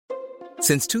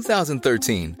Since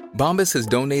 2013, Bombas has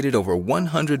donated over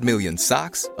 100 million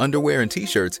socks, underwear, and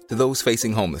T-shirts to those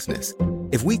facing homelessness.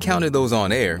 If we counted those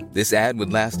on air, this ad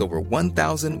would last over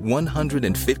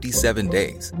 1,157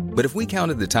 days. But if we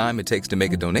counted the time it takes to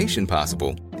make a donation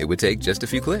possible, it would take just a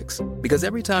few clicks. Because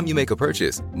every time you make a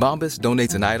purchase, Bombas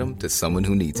donates an item to someone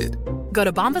who needs it. Go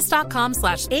to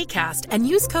bombas.com/ACAST and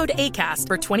use code ACAST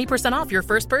for 20% off your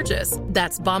first purchase.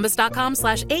 That's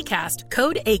bombas.com/ACAST,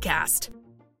 code ACAST.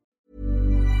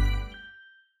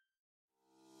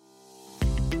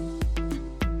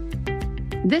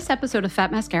 This episode of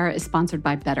Fat Mascara is sponsored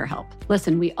by BetterHelp.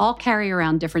 Listen, we all carry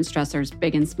around different stressors,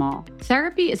 big and small.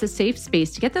 Therapy is a safe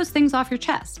space to get those things off your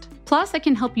chest. Plus, it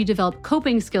can help you develop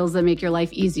coping skills that make your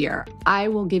life easier. I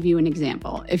will give you an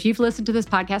example. If you've listened to this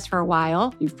podcast for a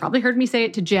while, you've probably heard me say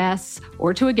it to Jess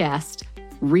or to a guest.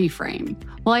 Reframe.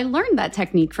 Well, I learned that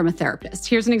technique from a therapist.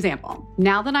 Here's an example.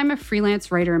 Now that I'm a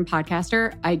freelance writer and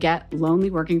podcaster, I get lonely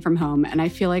working from home, and I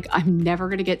feel like I'm never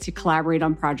going to get to collaborate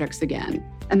on projects again.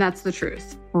 And that's the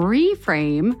truth.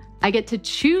 Reframe, I get to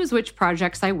choose which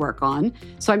projects I work on,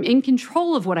 so I'm in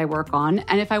control of what I work on,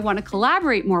 and if I want to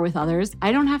collaborate more with others,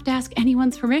 I don't have to ask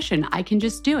anyone's permission. I can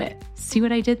just do it. See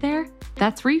what I did there?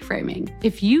 That's reframing.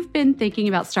 If you've been thinking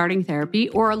about starting therapy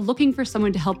or are looking for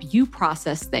someone to help you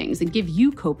process things and give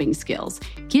you coping skills,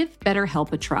 give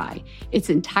BetterHelp a try. It's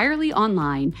entirely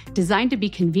online, designed to be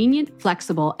convenient,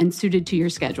 flexible, and suited to your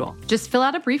schedule. Just fill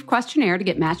out a brief questionnaire to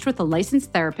get matched with a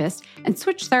licensed therapist and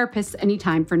switch therapists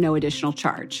anytime for no additional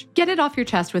charge. Get it off your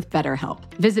chest with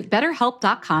BetterHelp. Visit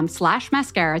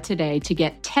betterhelp.com/mascara today to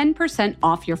get 10%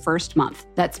 off your first month.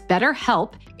 That's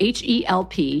BetterHelp,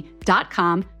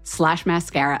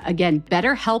 HELP.com/mascara. Again,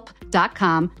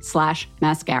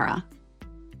 betterhelp.com/mascara.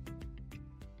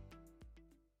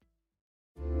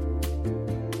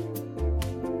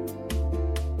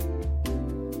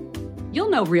 You'll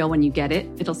know real when you get it.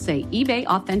 It'll say eBay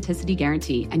Authenticity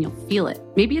Guarantee, and you'll feel it.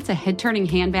 Maybe it's a head-turning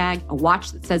handbag, a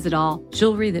watch that says it all,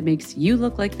 jewelry that makes you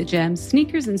look like the gem,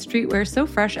 sneakers and streetwear so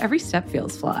fresh every step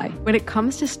feels fly. When it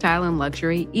comes to style and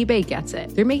luxury, eBay gets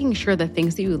it. They're making sure the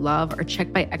things that you love are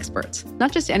checked by experts.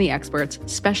 Not just any experts,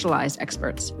 specialized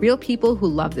experts. Real people who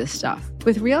love this stuff.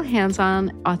 With real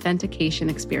hands-on authentication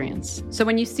experience. So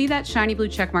when you see that shiny blue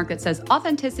checkmark that says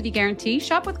Authenticity Guarantee,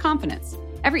 shop with confidence.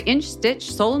 Every inch,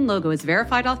 stitch, sole, and logo is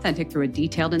verified authentic through a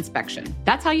detailed inspection.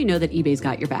 That's how you know that eBay's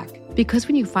got your back. Because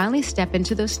when you finally step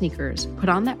into those sneakers, put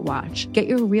on that watch, get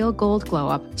your real gold glow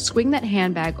up, swing that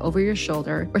handbag over your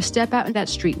shoulder, or step out in that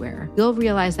streetwear, you'll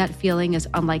realize that feeling is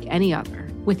unlike any other.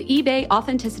 With eBay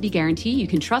Authenticity Guarantee, you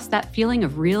can trust that feeling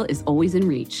of real is always in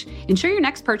reach. Ensure your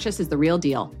next purchase is the real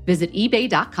deal. Visit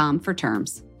ebay.com for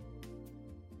terms.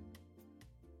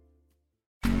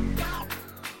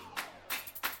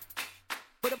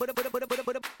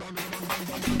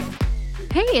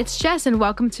 Hey, it's Jess, and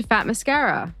welcome to Fat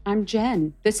Mascara. I'm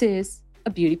Jen. This is a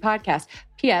beauty podcast.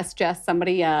 P.S. Jess,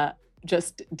 somebody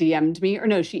just DM'd me, or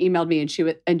no, she emailed me,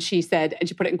 and she said, and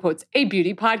she put it in quotes, a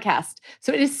beauty podcast.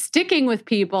 So it is sticking with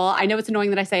people. I know it's annoying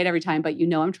that I say it every time, but you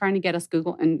know I'm trying to get us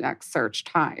Google Index searched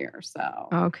higher. So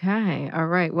okay, all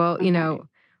right. Well, you know.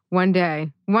 One day.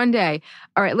 All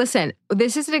right, listen,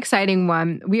 this is an exciting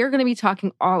one. We are going to be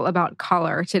talking all about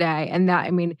color today. And that,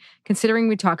 I mean, considering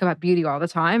we talk about beauty all the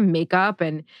time, makeup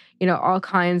and, you know, all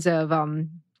kinds of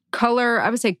color, I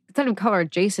would say it's not even color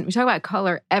adjacent. We talk about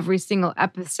color every single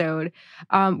episode.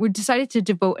 We decided to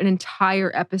devote an entire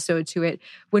episode to it.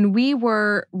 When we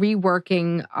were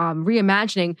reworking,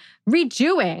 reimagining,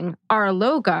 redoing our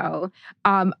logo,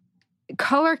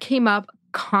 color came up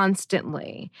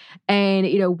constantly. And,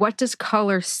 you know, what does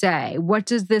color say? What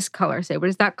does this color say? What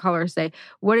does that color say?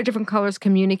 What do different colors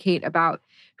communicate about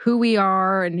who we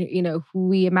are and, you know, who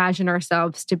we imagine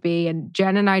ourselves to be? And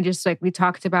Jen and I just, like, we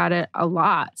talked about it a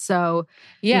lot. So,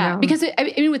 yeah, you know, because I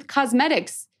mean, with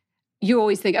cosmetics, you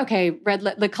always think, okay,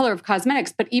 the color of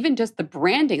cosmetics, but even just the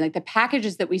branding, like the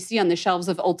packages that we see on the shelves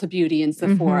of Ulta Beauty and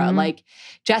Sephora, like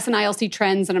Jess and I'll see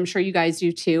trends, and I'm sure you guys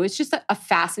do too. It's just a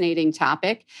fascinating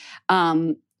topic.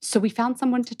 So we found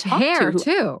someone to talk hair to.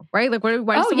 too, right? Like, why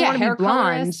does someone want to be blonde?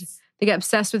 Colorists. They get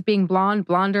obsessed with being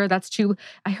blonder. That's too.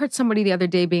 I heard somebody the other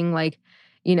day being like,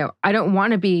 you know, I don't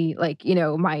want to be like, you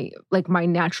know, my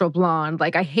natural blonde.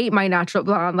 Like, I hate my natural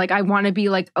blonde. Like, I want to be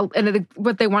like, and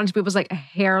what they wanted to be was like a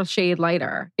hair shade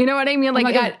lighter. You know what I mean? Like, oh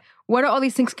my God. What do all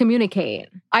these things communicate?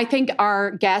 I think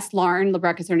our guest, Lauren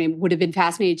Lebrecq is her name, would have been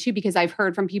fascinated too, because I've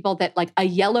heard from people that like a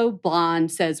yellow blonde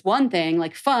says one thing,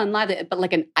 like fun, live, but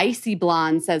like an icy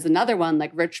blonde says another one,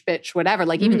 like rich bitch, whatever.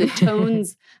 Like even the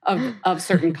tones of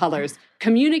certain colors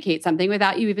communicate something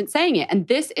without you even saying it. And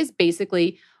this is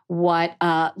basically what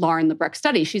Lauren Lebrecht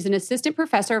studies. She's an assistant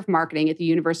professor of marketing at the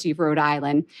University of Rhode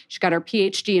Island. She got her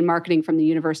PhD in marketing from the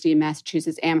University of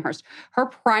Massachusetts Amherst. Her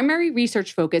primary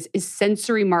research focus is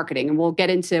sensory marketing, and we'll get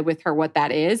into with her what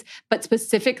that is, but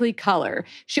specifically color.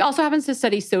 She also happens to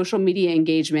study social media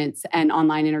engagements and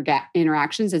online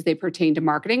interactions as they pertain to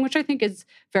marketing, which I think is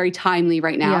very timely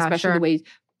right now, especially the way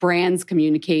brands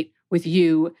communicate with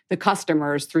you, the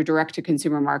customers, through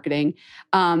direct-to-consumer marketing.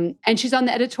 And she's on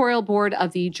the editorial board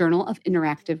of the Journal of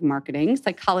Interactive Marketing,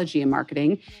 Psychology and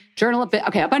Marketing,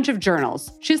 a bunch of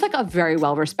journals. She's like a very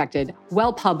well-respected,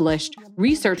 well-published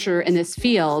researcher in this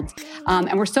field.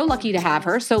 And we're so lucky to have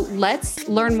her. So let's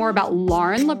learn more about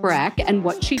Lauren Lebrecht and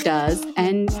what she does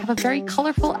and have a very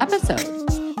colorful episode.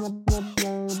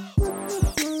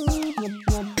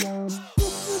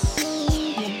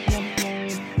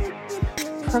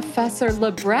 Professor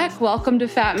Lebrecht, welcome to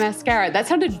Fat Mascara. That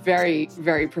sounded very,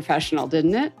 very professional,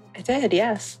 didn't it? It did,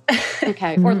 yes.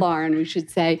 Okay, or Lauren, we should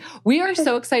say. We are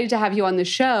so excited to have you on the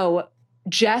show.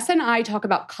 Jess and I talk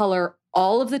about color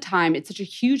all of the time. It's such a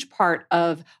huge part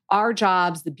of our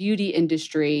jobs, the beauty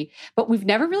industry, but we've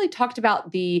never really talked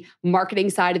about the marketing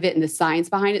side of it and the science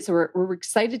behind it. So we're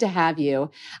excited to have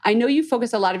you. I know you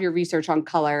focus a lot of your research on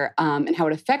color and how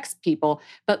it affects people,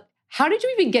 but how did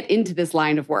you even get into this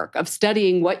line of work of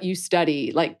studying what you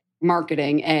study, like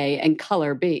marketing A and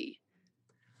color B?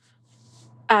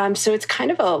 So it's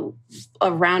kind of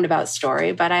a roundabout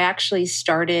story, but I actually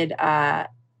started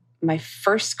my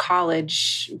first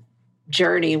college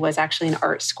journey was actually in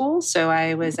art school. So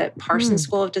I was at Parsons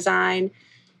School of Design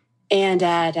and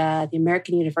at the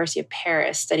American University of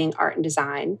Paris studying art and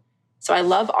design. So I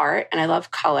love art and I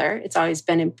love color. It's always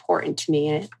been important to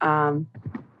me.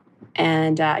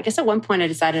 And I guess at one point I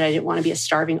decided I didn't want to be a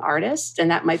starving artist, and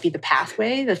that might be the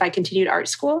pathway if I continued art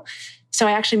school. So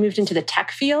I actually moved into the tech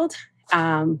field,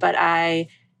 but I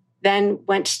then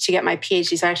went to get my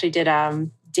PhD. So I actually did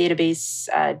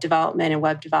database development and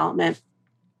web development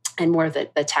and more of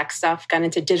the tech stuff, got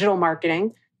into digital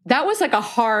marketing. That was like a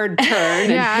hard turn.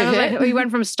 Yeah, like, we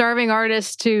went from starving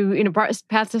artist to,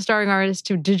 path to starving artist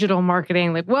to digital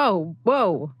marketing. Like, whoa.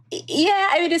 Yeah,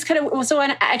 I mean, it's kind of, so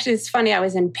actually it's funny. I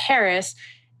was in Paris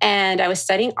and I was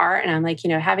studying art and I'm like,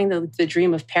 having the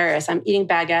dream of Paris. I'm eating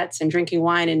baguettes and drinking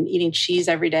wine and eating cheese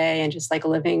every day and just like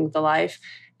living the life.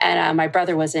 And my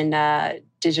brother was in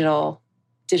digital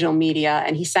media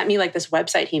and he sent me like this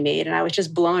website he made and I was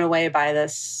just blown away by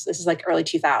this. This is like early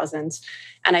 2000s.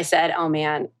 And I said, oh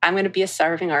man, I'm going to be a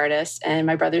starving artist and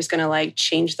my brother's going to like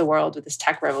change the world with this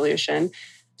tech revolution.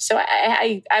 So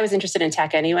I was interested in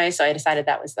tech anyway. So I decided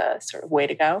that was the sort of way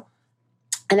to go.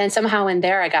 And then somehow in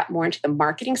there, I got more into the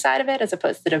marketing side of it as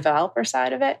opposed to the developer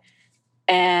side of it.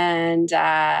 And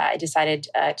I decided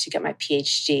to get my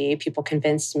PhD. People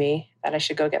convinced me that I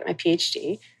should go get my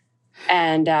PhD.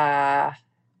 And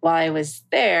while I was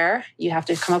there, you have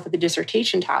to come up with a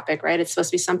dissertation topic, right? It's supposed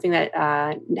to be something that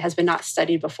has been not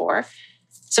studied before.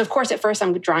 So of course, at first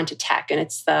I'm drawn to tech and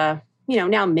it's the,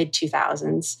 now mid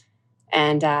 2000s.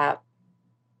 And,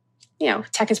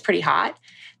 tech is pretty hot.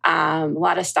 A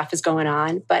lot of stuff is going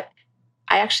on, but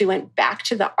I actually went back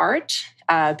to the art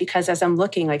because as I'm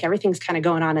looking, like everything's kind of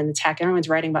going on in the tech, everyone's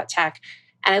writing about tech.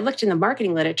 And I looked in the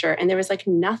marketing literature and there was like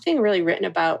nothing really written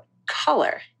about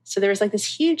color. So there was like this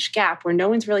huge gap where no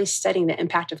one's really studying the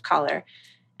impact of color.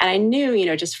 And I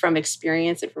knew, just from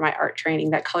experience and from my art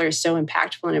training, that color is so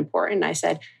impactful and important. And I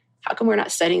said, how come we're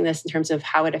not studying this in terms of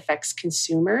how it affects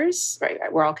consumers, right?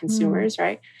 We're all consumers,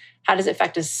 right? How does it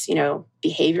affect us,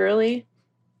 behaviorally?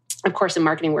 Of course, in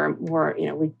marketing, we're more,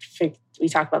 we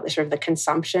talk about the sort of the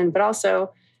consumption, but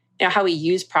also, how we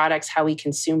use products, how we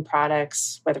consume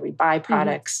products, whether we buy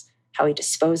products, how we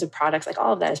dispose of products, like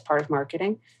all of that is part of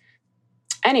marketing.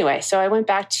 Anyway, so I went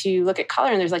back to look at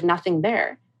color and there's like nothing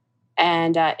there.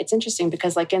 And it's interesting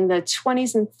because like in the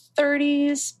 20s and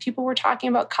 30s, people were talking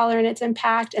about color and its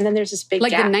impact. And then there's this big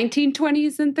like gap. the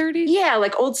 1920s and 30s? Yeah,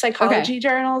 like old psychology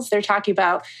journals. They're talking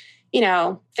about,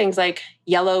 things like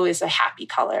yellow is a happy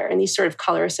color and these sort of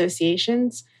color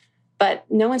associations. But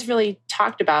no one's really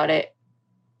talked about it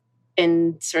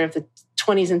in sort of the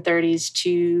 20s and 30s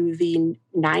to the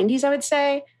 90s, I would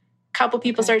say. A couple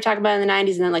people started talking about it in the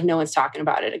 90s and then like no one's talking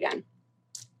about it again.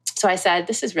 So I said,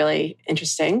 this is really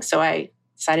interesting. So I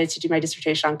decided to do my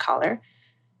dissertation on color.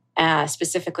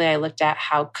 Specifically, I looked at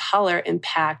how color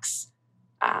impacts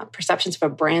perceptions of a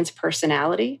brand's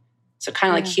personality. So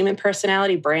kind of like human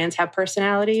personality, brands have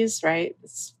personalities, right?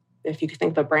 If you could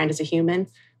think of a brand as a human,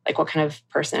 like what kind of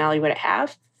personality would it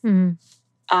have? So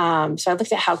I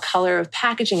looked at how color of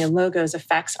packaging and logos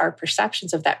affects our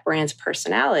perceptions of that brand's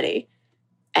personality.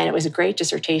 And it was a great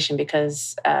dissertation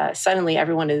because suddenly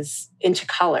everyone is into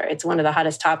color. It's one of the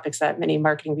hottest topics that many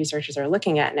marketing researchers are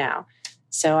looking at now.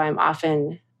 So I'm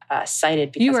often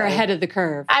cited because you were ahead of the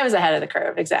curve. I was ahead of the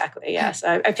curve, exactly. Yes,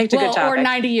 I picked a good topic. Or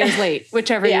 90 years late,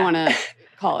 whichever you want to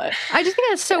call it. I just think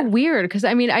that's so weird because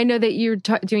I mean I know that you're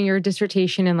doing your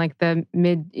dissertation in like the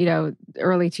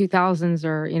early 2000s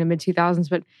or mid 2000s,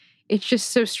 but it's just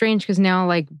so strange because now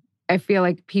like I feel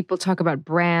like people talk about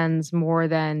brands more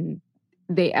than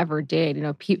they ever did.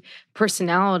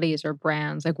 Personalities are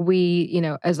brands. Like we,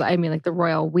 like the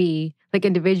royal we, like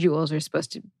individuals are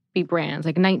supposed to be brands.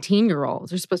 Like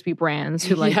 19-year-olds are supposed to be brands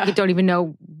who don't even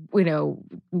know,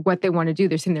 what they want to do.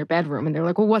 They're sitting in their bedroom and they're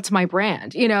like, well, what's my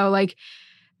brand? Like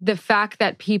the fact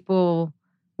that people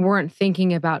weren't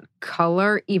thinking about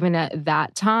color even at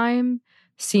that time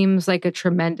seems like a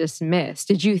tremendous miss.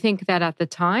 Did you think that at the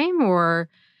time, or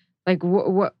like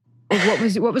what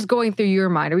was going through your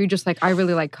mind? Or were you just like, I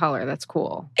really like color, that's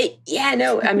cool? Yeah,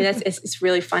 no, I mean, it's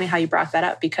really funny how you brought that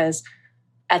up because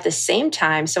at the same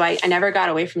time, so I never got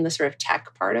away from the sort of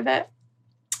tech part of it.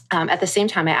 At the same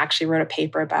time, I actually wrote a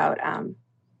paper about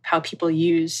how people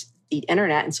use the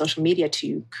internet and social media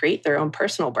to create their own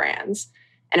personal brands.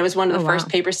 And it was one of the first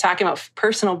papers talking about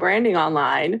personal branding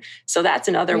online. So that's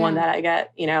another one that I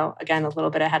get, again, a little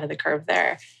bit ahead of the curve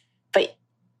there. But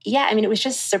yeah, I mean, it was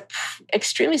just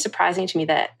extremely surprising to me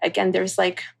that, again, there's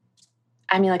like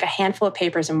a handful of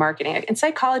papers in marketing. In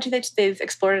psychology, they've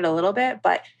explored it a little bit,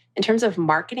 but in terms of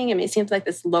marketing, I mean, it seems like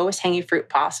this lowest hanging fruit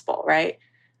possible, right?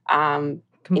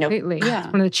 Completely. It's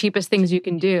one of the cheapest things you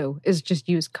can do is just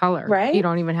use color. Right. You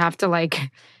don't even have to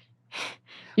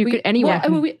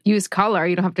anyone use color.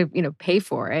 You don't have to, pay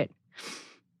for it.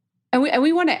 And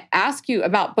we want to ask you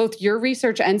about both your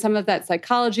research and some of that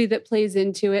psychology that plays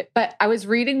into it. But I was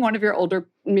reading one of your older,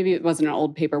 maybe it wasn't an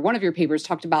old paper, one of your papers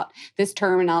talked about this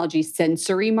terminology,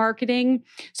 sensory marketing.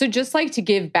 So just like to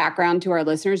give background to our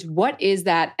listeners, what is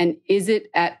that? And is it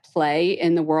at play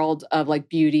in the world of like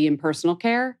beauty and personal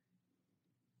care?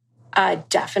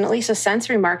 Definitely. So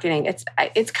sensory marketing,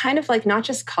 it's kind of like not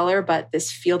just color, but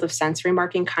this field of sensory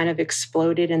marketing kind of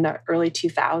exploded in the early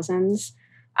 2000s.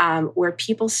 Where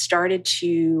people started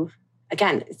to,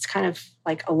 again, it's kind of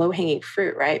like a low-hanging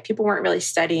fruit, right? People weren't really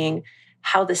studying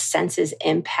how the senses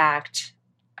impact,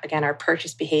 again, our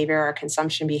purchase behavior, our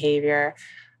consumption behavior,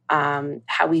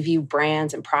 how we view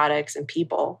brands and products and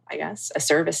people, I guess,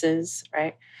 services,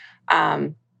 right?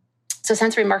 So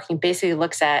sensory marketing basically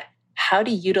looks at how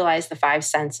to utilize the five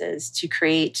senses to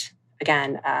create,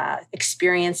 again,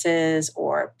 experiences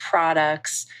or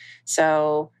products.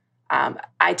 So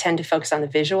I tend to focus on the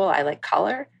visual. I like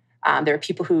color. There are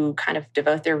people who kind of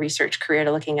devote their research career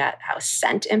to looking at how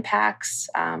scent impacts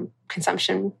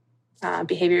consumption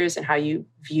behaviors and how you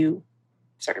view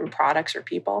certain products or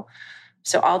people.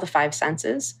 So all the five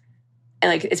senses.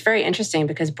 And it's very interesting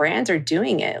because brands are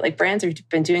doing it. Like brands have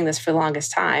been doing this for the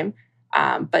longest time.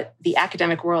 But the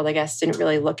academic world, I guess, didn't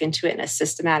really look into it in a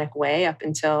systematic way up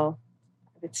until,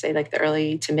 I would say, like the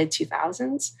early to mid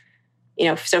 2000s.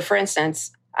 So for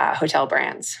instance, hotel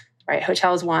brands, right?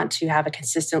 Hotels want to have a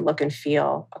consistent look and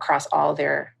feel across all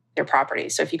their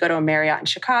properties. So if you go to a Marriott in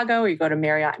Chicago or you go to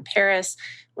Marriott in Paris,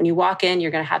 when you walk in, you're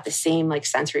going to have the same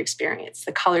sensory experience.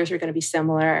 The colors are going to be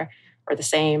similar or the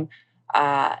same.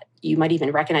 You might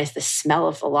even recognize the smell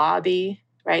of the lobby,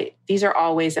 right? These are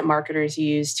all ways that marketers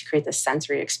use to create the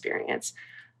sensory experience.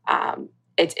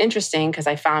 It's interesting because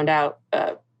I found out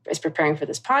as preparing for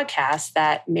this podcast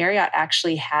that Marriott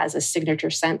actually has a signature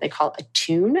scent they call a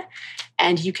tune.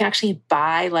 And you can actually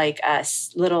buy a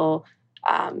little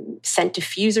scent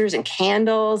diffusers and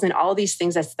candles and all these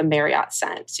things. That's the Marriott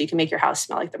scent. So you can make your house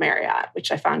smell like the Marriott,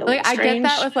 which I found a little strange. I get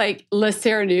that with La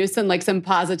Serenus and some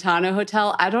Positano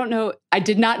hotel. I don't know. I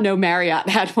did not know Marriott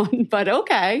had one, but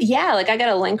okay. Yeah. I got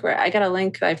a link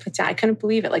that I put down. I couldn't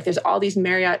believe it. There's all these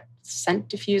Marriott scent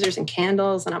diffusers and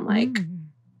candles. And I'm like,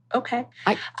 okay.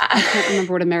 I can't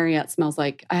remember what a Marriott smells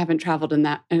like. I haven't traveled in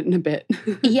that in a bit.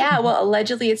 Yeah, well,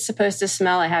 allegedly it's supposed to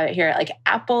smell, I have it here, like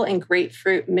apple and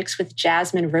grapefruit mixed with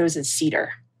jasmine, rose, and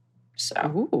cedar.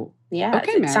 So, yeah.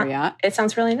 Okay, Marriott. It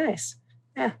sounds really nice.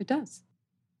 Yeah. It does.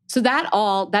 So that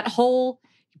whole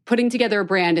putting together a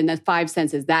brand in the five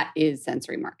senses, that is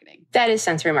sensory marketing. That is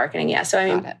sensory marketing, yeah. So,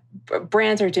 I mean,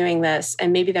 brands are doing this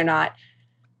and maybe they're not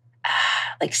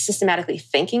systematically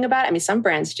thinking about it. I mean, some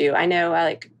brands do. I know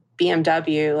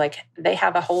BMW, they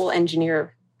have a whole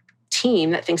engineer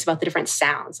team that thinks about the different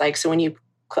sounds. So when you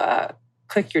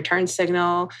click your turn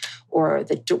signal or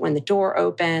when the door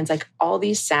opens, all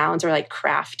these sounds are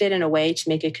crafted in a way to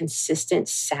make a consistent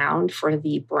sound for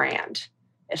the brand,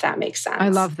 if that makes sense. I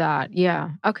love that.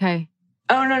 Yeah. Okay.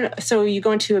 Oh, no. So you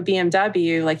go into a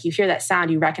BMW, like you hear that sound,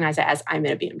 you recognize it as I'm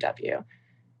in a BMW.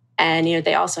 And,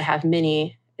 they also have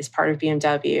Mini as part of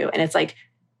BMW. And it's like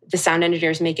the sound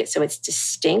engineers make it so it's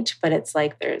distinct, but it's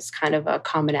like there's kind of a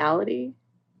commonality,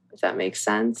 if that makes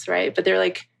sense, right? But they're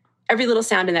like, every little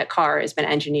sound in that car has been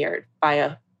engineered by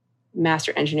a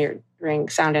master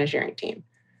sound engineering team.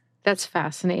 That's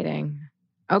fascinating.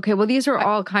 Okay, well, these are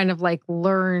all kind of like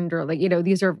learned or like,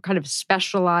 these are kind of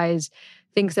specialized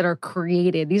things that are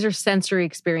created. These are sensory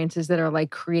experiences that are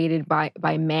like created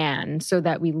by man so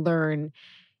that we learn,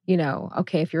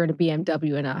 okay, if you're in a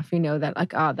BMW enough, that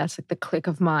like, that's like the click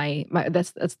of my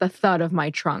that's the thud of my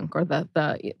trunk or the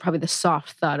probably the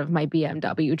soft thud of my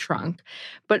BMW trunk.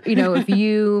 But, if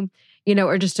you,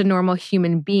 are just a normal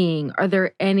human being, are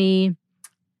there any,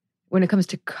 when it comes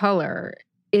to color,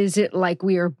 is it like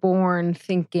we are born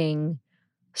thinking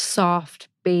soft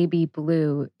baby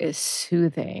blue is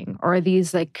soothing? Or are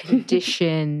these like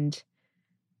conditioned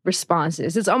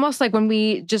responses? It's almost like when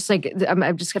we just like,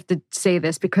 I just have to say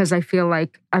this because I feel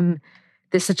like I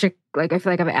feel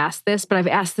like I've asked this, but I've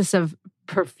asked this of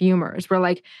perfumers where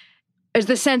like, is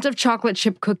the scent of chocolate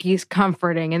chip cookies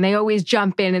comforting? And they always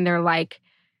jump in and they're like,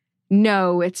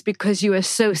 no, it's because you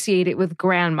associate it with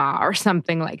grandma or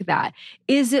something like that.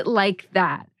 Is it like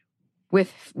that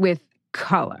with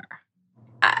color?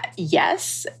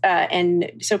 Yes.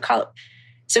 And so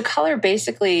color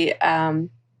basically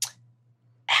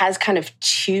has kind of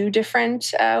two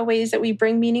different ways that we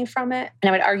bring meaning from it. And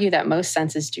I would argue that most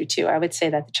senses do too. I would say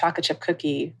that the chocolate chip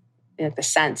cookie, the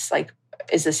sense like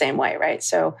is the same way, right?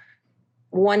 So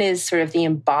one is sort of the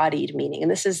embodied meaning. And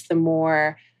this is the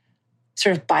more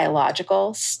sort of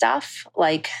biological stuff.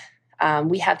 Like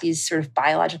we have these sort of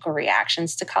biological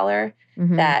reactions to color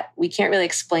that we can't really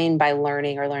explain by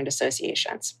learning or learned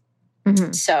associations.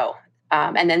 So,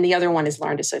 and then the other one is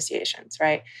learned associations,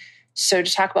 right? So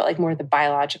to talk about like more of the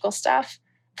biological stuff,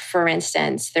 for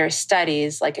instance, there are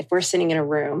studies, like if we're sitting in a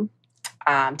room,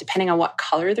 depending on what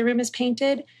color the room is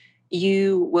painted,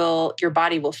 your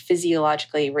body will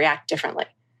physiologically react differently.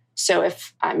 So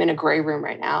if I'm in a gray room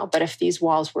right now, but if these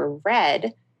walls were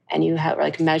red and you have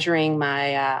like measuring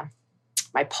my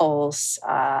pulse,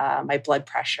 my blood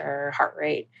pressure, heart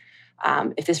rate,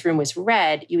 if this room was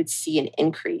red, you would see an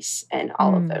increase in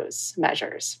all of those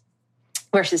measures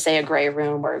versus say a gray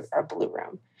room or a blue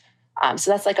room. So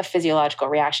that's like a physiological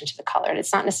reaction to the color. And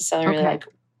it's not necessarily like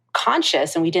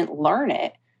conscious and we didn't learn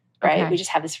it, right? We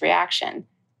just have this reaction.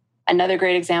 Another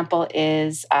great example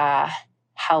is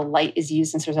how light is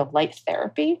used in sort of light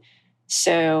therapy.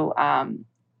 So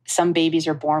some babies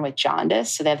are born with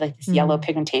jaundice. So they have like this yellow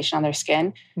pigmentation on their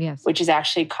skin, which is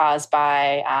actually caused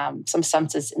by some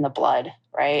substance in the blood,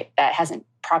 right? That hasn't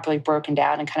properly broken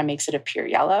down and kind of makes it appear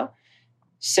yellow.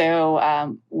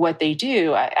 So what they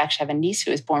do, I actually have a niece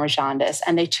who was born with jaundice,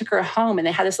 and they took her home and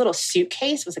they had this little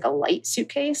suitcase. It was like a light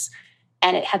suitcase,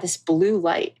 and it had this blue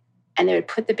light. And they would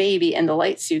put the baby in the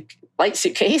light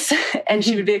suitcase, and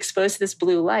she would be exposed to this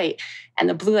blue light. And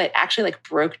the blue light actually like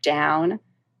broke down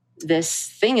this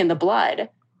thing in the blood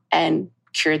and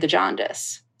cured the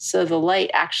jaundice. So the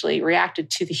light actually reacted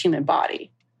to the human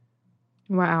body.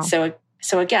 Wow. So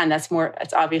again,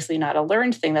 it's obviously not a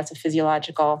learned thing. That's a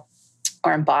physiological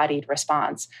or embodied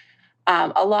response.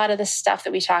 A lot of the stuff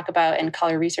that we talk about in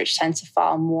color research tends to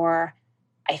fall more,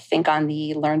 I think, on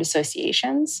the learned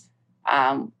associations,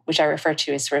 which I refer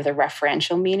to as sort of the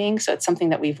referential meaning. So it's something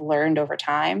that we've learned over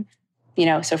time.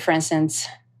 So for instance,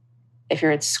 if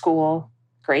you're at school,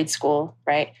 grade school,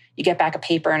 right? You get back a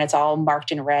paper and it's all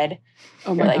marked in red.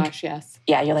 Oh my gosh, yes.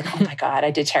 Yeah, you're like, oh my God,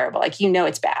 I did terrible. Like,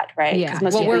 it's bad, right? Yeah.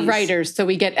 Well, we're writers, so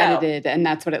we get edited and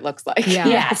that's what it looks like.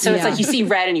 Yeah. So it's like you see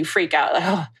red and you freak out. Like,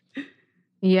 oh.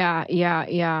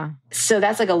 Yeah. So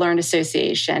that's like a learned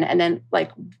association. And then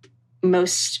like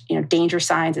most, danger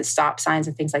signs and stop signs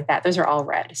and things like that, those are all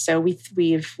red. So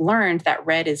we've learned that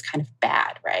red is kind of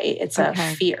bad, right? It's a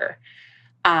fear.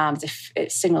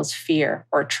 It signals fear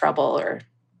or trouble or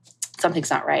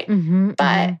something's not right.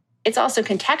 But it's also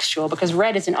contextual because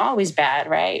red isn't always bad,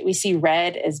 right? We see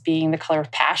red as being the color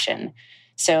of passion.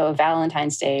 So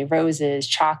Valentine's Day, roses,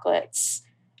 chocolates,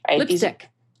 right?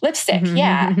 Lipstick,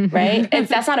 yeah, right?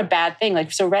 That's not a bad thing.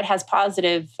 Like, so red has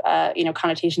positive,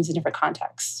 connotations in different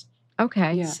contexts.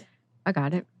 Okay. Yeah. I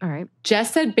got it. All right.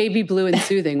 Jess said baby blue and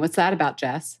soothing. What's that about,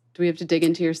 Jess? Do we have to dig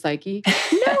into your psyche?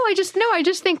 I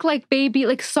just think like baby,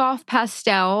 like soft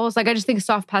pastels. Like I just think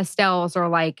soft pastels are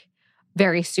like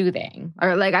very soothing.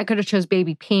 Or like I could have chose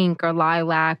baby pink or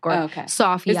lilac or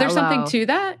soft yellow. Is there something to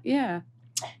that? Yeah.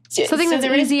 Something that's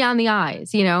easy on the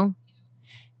eyes,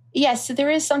 Yes, so there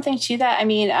is something to that. I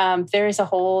mean, there is a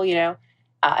whole,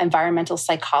 environmental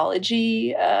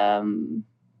psychology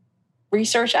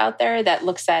research out there that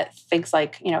looks at things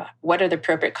like, what are the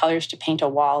appropriate colors to paint a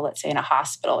wall, let's say in a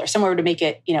hospital or somewhere to make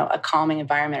it, a calming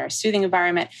environment or a soothing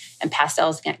environment. And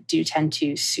pastels do tend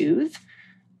to soothe.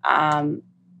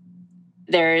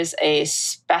 There's a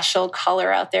special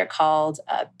color out there called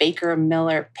Baker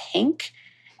Miller Pink.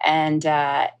 And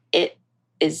it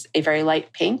is a very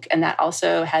light pink. And that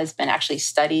also has been actually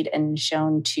studied and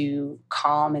shown to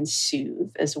calm and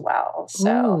soothe as well.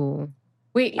 So, Ooh.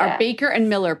 Wait, are Baker and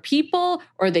Miller people,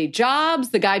 or are they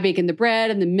jobs? The guy baking the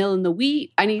bread and the mill and the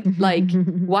wheat? I need,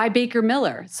 why Baker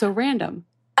Miller? So random.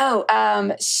 Oh,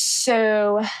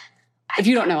 so... If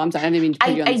you don't know, I'm sorry. I didn't mean to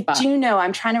put you on the spot. I do know.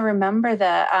 I'm trying to remember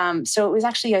so it was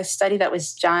actually a study that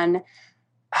was done.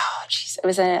 Oh, geez. It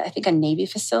was, I think, a Navy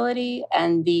facility.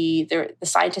 And the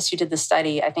scientists who did the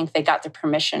study, I think they got the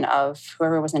permission of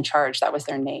whoever was in charge. That was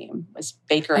their name, was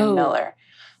Baker and Miller.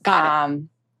 Got it.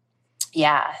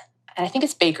 Yeah. And I think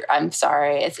it's Baker. I'm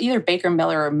sorry. It's either Baker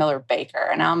Miller or Miller Baker.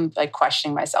 And I'm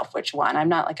questioning myself which one. I'm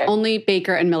not Only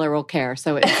Baker and Miller will care,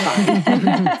 so it's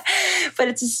fine. But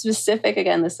it's a specific,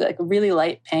 again, this really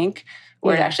light pink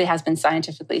where it actually has been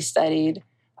scientifically studied.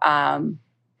 And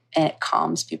it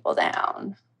calms people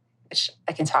down, which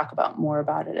I can talk about more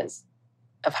about it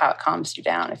of how it calms you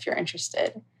down if you're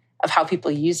interested, of how people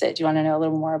use it. Do you want to know a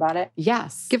little more about it?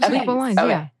 Yes. Give us a couple lines,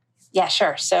 Yeah,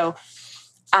 sure. So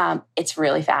it's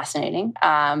really fascinating.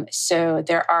 So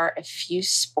there are a few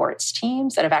sports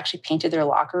teams that have actually painted their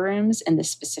locker rooms in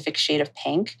this specific shade of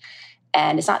pink.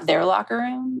 And it's not their locker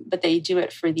room, but they do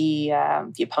it for the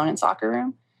opponent's locker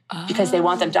room because they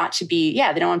want them not to be,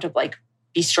 they don't want them to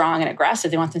be strong and aggressive.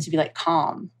 They want them to be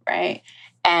calm, right?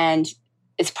 And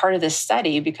it's part of this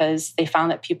study because they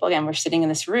found that people, again, were sitting in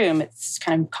this room. It's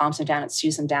kind of calms them down, it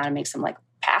soothes them down, and makes them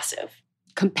passive.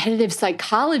 Competitive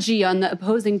psychology on the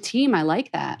opposing team. I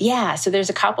like that. Yeah. So there's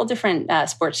a couple different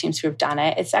sports teams who have done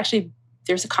it. It's actually,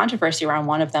 there's a controversy around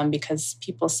one of them because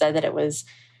people said that it was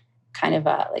kind of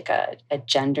a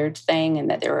gendered thing and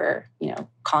that they were,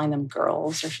 calling them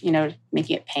girls or,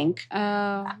 making it pink.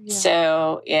 Oh, yeah.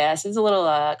 So there's a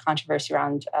little controversy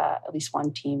around at least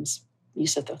one team's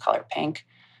use of the color pink.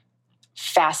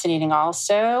 Fascinating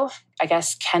also, I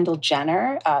guess Kendall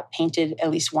Jenner painted at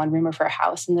least one room of her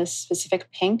house in this specific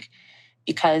pink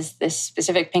because this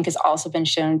specific pink has also been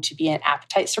shown to be an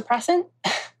appetite suppressant.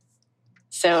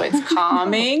 So it's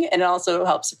calming and it also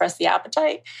helps suppress the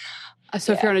appetite.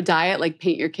 So if you're on a diet,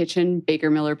 paint your kitchen Baker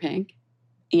Miller pink?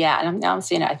 Yeah, and now I'm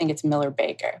seeing it. I think it's Miller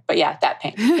Baker. But yeah, that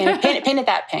pink. Paint it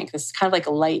that pink. This is kind of a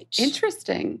light.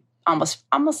 Interesting. Almost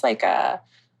like a...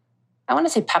 I want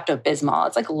to say Pepto-Bismol.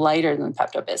 It's lighter than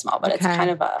Pepto-Bismol, but it's kind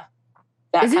of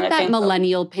Isn't kind of that pink.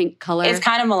 millennial pink color? It's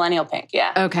kind of millennial pink,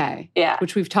 yeah. Okay. Yeah.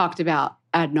 Which we've talked about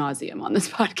ad nauseum on this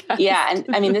podcast. Yeah,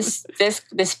 and I mean, this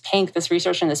pink, this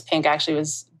research on this pink actually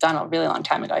was done a really long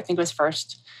time ago. I think it was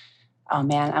first, oh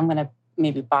man, I'm going to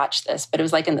maybe botch this, but it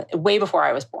was way before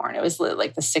I was born. It was the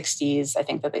 60s, I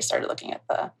think, that they started looking at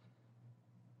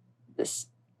this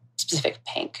specific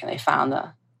pink, and they found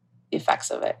the effects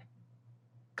of it.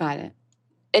 Got it.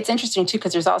 It's interesting too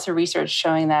because there's also research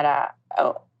showing that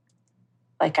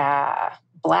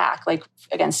black,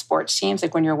 again, sports teams,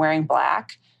 when you're wearing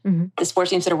black, the sports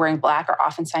teams that are wearing black are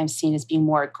oftentimes seen as being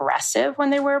more aggressive when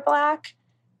they wear black.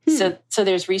 So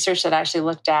there's research that actually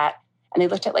looked at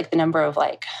the number of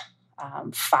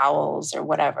fouls or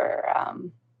whatever.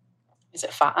 Is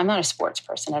it foul? I'm not a sports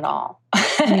person at all.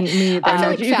 Me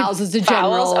I feel fouls is a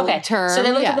general term. So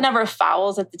they looked at the number of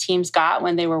fouls that the teams got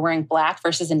when they were wearing black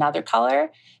versus another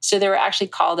color. So they were actually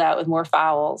called out with more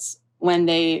fouls when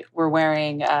they were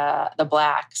wearing the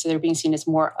black. So they're being seen as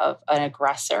more of an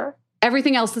aggressor.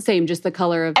 Everything else the same, just the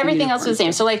color of everything else was the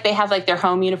same. So they have their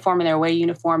home uniform and their away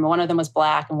uniform. And one of them was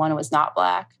black and one was not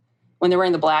black. When they're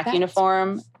wearing the black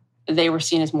uniform, they were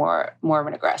seen as more of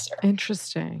an aggressor.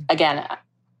 Interesting. Again,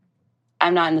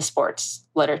 I'm not in the sports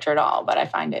literature at all, but I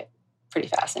find it pretty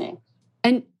fascinating.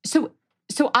 And so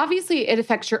obviously it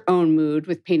affects your own mood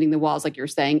with painting the walls, like you're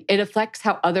saying. It affects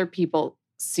how other people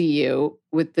see you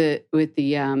with the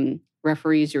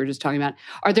referees you were just talking about.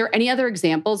 Are there any other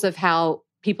examples of how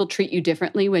people treat you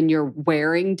differently when you're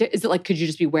wearing? Is it could you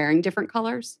just be wearing different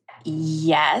colors?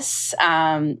 Yes,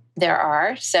 there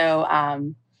are.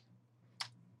 So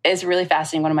it's really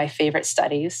fascinating. One of my favorite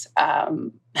studies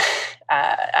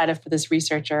out of this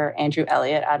researcher, Andrew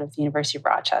Elliott, out of the University of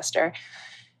Rochester,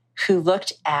 who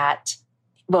looked at,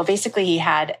 basically he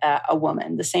had a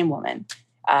woman, the same woman,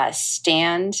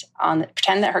 pretend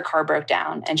that her car broke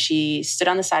down, and she stood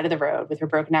on the side of the road with her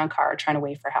broken down car, trying to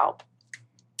wave for help.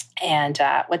 And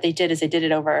what they did is they did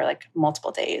it over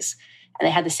multiple days. and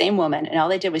they had the same woman, and all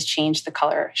they did was change the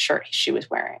color shirt she was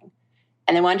wearing.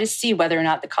 And they wanted to see whether or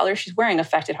not the color she's wearing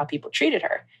affected how people treated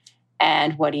her.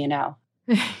 And what do you know?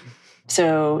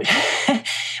 So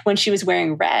when she was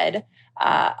wearing red,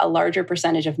 a larger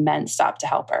percentage of men stopped to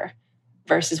help her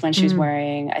versus when she was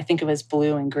wearing, I think it was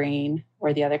blue and green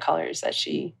were the other colors that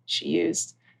she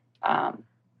used.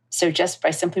 So just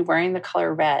by simply wearing the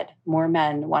color red, more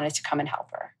men wanted to come and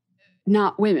help her.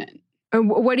 Not women.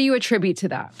 What do you attribute to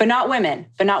that? But not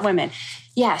women.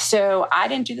 Yeah, so I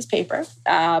didn't do this paper,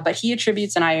 but he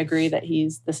attributes, and I agree that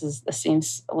this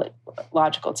seems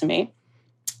logical to me,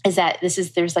 is that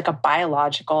there's like a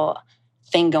biological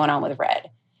thing going on with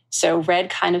red. So red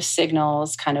kind of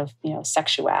signals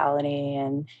sexuality,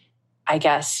 and I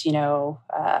guess,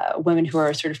 women who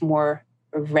are sort of more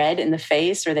red in the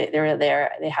face, or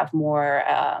they have more,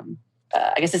 I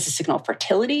guess it's a signal of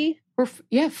fertility. Or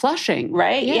flushing.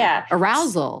 Right? Yeah.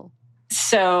 Arousal.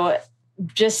 So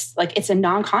just like it's a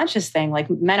non-conscious thing. Like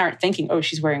men aren't thinking, oh,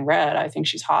 she's wearing red, I think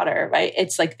she's hotter, right?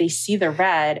 It's like they see the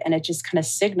red and it just kind of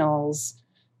signals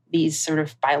these sort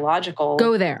of biological...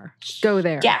 Go there.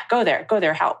 Yeah, go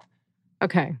there, help.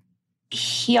 Okay.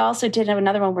 He also did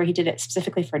another one where he did it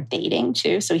specifically for dating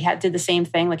too. So he did the same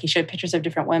thing. Like he showed pictures of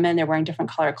different women. They're wearing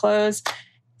different color clothes.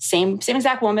 Same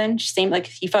exact woman, like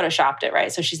he photoshopped it,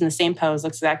 right? So she's in the same pose,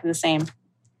 looks exactly the same.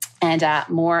 And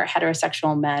more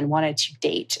heterosexual men wanted to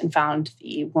date and found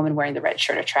the woman wearing the red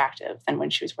shirt attractive than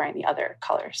when she was wearing the other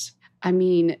colors. I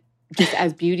mean, just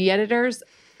as beauty editors,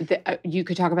 you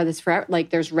could talk about this forever.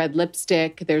 Like there's red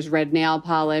lipstick, there's red nail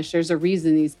polish. There's a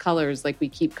reason these colors, like we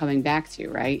keep coming back to,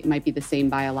 right? It might be the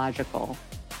same biological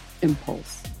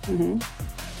impulse. Mm-hmm.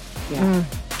 Yeah.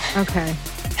 Okay.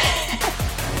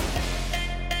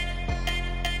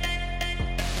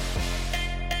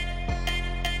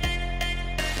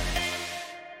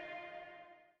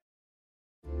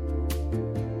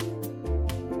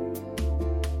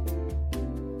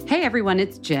 Hey everyone,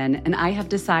 it's Jen, and I have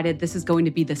decided this is going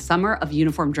to be the summer of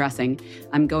uniform dressing.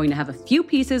 I'm going to have a few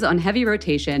pieces on heavy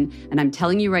rotation, and I'm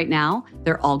telling you right now,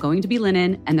 they're all going to be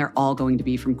linen, and they're all going to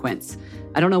be from Quince.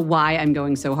 I don't know why I'm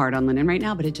going so hard on linen right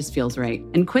now, but it just feels right.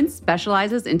 And Quince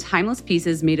specializes in timeless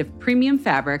pieces made of premium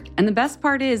fabric, and the best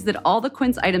part is that all the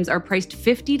Quince items are priced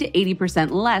 50 to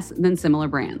 80% less than similar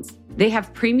brands. They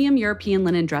have premium European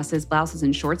linen dresses, blouses,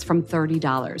 and shorts from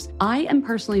 $30. I am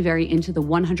personally very into the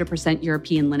 100%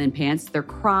 European linen pants. They're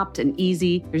cropped and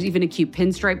easy. There's even a cute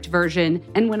pinstriped version.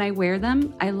 And when I wear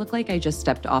them, I look like I just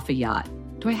stepped off a yacht.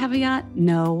 Do I have a yacht?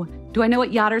 No. Do I know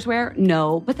what yachters wear?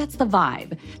 No, but that's the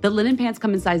vibe. The linen pants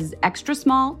come in sizes extra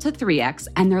small to 3X,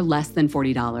 and they're less than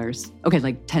 $40. Okay,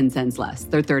 like 10 cents less.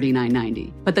 They're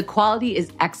 $39.90. But the quality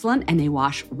is excellent, and they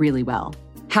wash really well.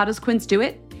 How does Quince do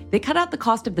it? They cut out the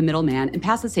cost of the middleman and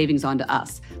pass the savings on to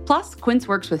us. Plus, Quince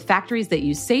works with factories that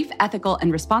use safe, ethical,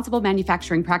 and responsible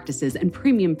manufacturing practices and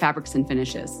premium fabrics and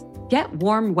finishes. Get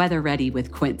warm weather ready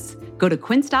with Quince. Go to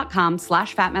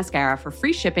quince.com/fatmascara for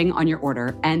free shipping on your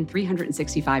order and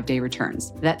 365-day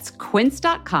returns. That's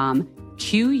quince.com,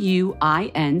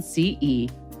 QUINCE,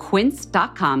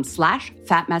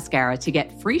 quince.com/fatmascara to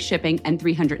get free shipping and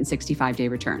 365-day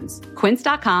returns.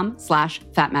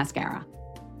 Quince.com/fatmascara.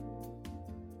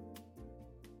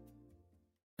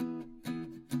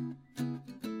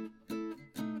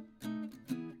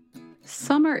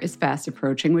 Summer is fast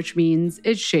approaching, which means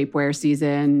it's shapewear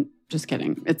season. Just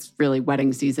kidding. It's really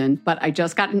wedding season. But I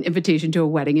just got an invitation to a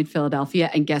wedding in Philadelphia,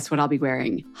 and guess what I'll be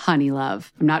wearing? Honey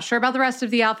Love. I'm not sure about the rest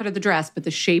of the outfit or the dress, but the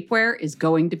shapewear is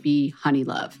going to be Honey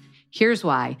Love. Here's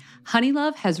why. Honey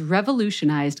Love has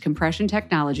revolutionized compression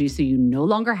technology so you no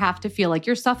longer have to feel like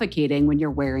you're suffocating when you're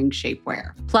wearing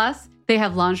shapewear. Plus, they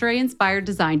have lingerie-inspired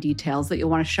design details that you'll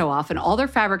want to show off, and all their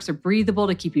fabrics are breathable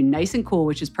to keep you nice and cool,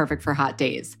 which is perfect for hot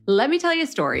days. Let me tell you a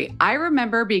story. I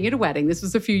remember being at a wedding, this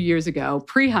was a few years ago,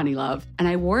 pre-Honey Love, and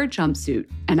I wore a jumpsuit,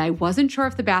 and I wasn't sure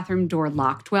if the bathroom door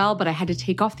locked well, but I had to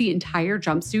take off the entire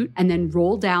jumpsuit and then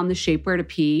roll down the shapewear to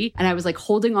pee, and I was like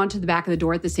holding onto the back of the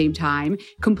door at the same time,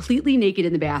 completely naked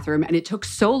in the bathroom, and it took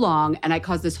so long, and I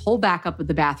caused this whole backup of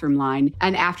the bathroom line,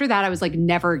 and after that, I was like,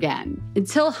 never again.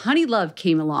 Until Honey Love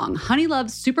came along. Honey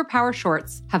Love's Superpower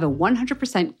shorts have a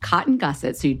 100% cotton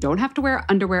gusset, so you don't have to wear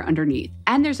underwear underneath.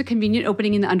 And there's a convenient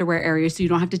opening in the underwear area, so you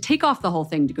don't have to take off the whole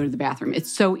thing to go to the bathroom.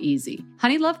 It's so easy.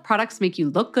 Honey Love products make you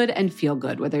look good and feel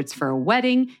good, whether it's for a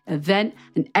wedding, event,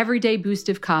 an everyday boost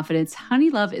of confidence.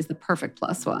 Honey Love is the perfect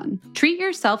plus one. Treat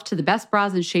yourself to the best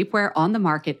bras and shapewear on the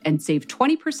market and save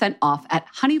 20% off at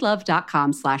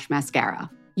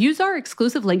honeylove.com/mascara. Use our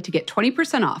exclusive link to get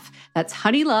 20% off. That's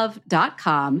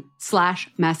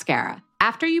honeylove.com/mascara.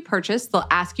 After you purchase, they'll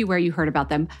ask you where you heard about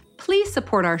them. please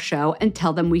support our show and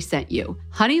tell them we sent you.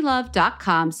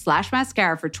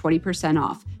 honeylove.com/mascara for 20%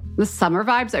 off. The summer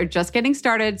vibes are just getting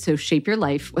started, so shape your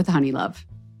life with Honeylove.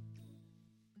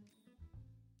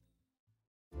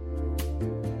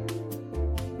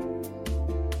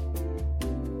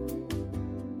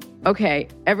 Okay,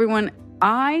 everyone,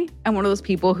 I am one of those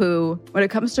people who, when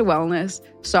it comes to wellness,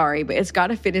 sorry, but it's got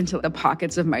to fit into the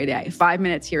pockets of my day. 5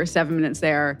 minutes here, 7 minutes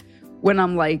there. When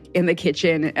I'm like in the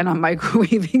kitchen and I'm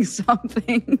microwaving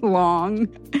something long,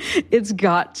 it's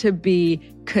got to be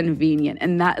convenient.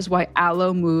 And that is why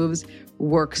Alo Moves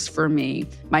works for me.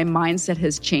 My mindset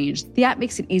has changed. The app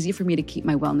makes it easy for me to keep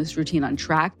my wellness routine on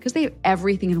track because they have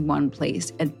everything in one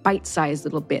place and bite-sized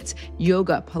little bits: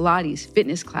 yoga, Pilates,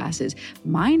 fitness classes,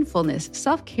 mindfulness,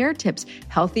 self-care tips,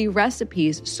 healthy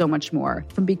recipes, so much more.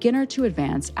 From beginner to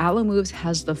advanced, Alo Moves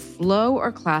has the flow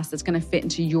or class that's going to fit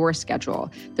into your schedule.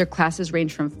 Their classes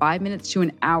range from 5 minutes to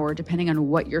an hour, depending on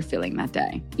what you're feeling that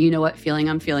day. You know what feeling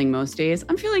I'm feeling most days?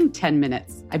 I'm feeling 10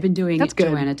 minutes. I've been doing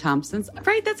Joanna Thompson's,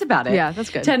 right? That's about it. Yeah, that's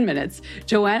good. 10 minutes.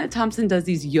 Joanna Thompson does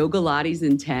these yoga lattes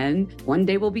in 10. One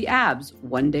day will be abs.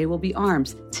 One day will be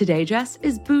arms. Today, Jess,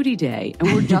 is booty day.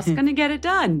 And we're just going to get it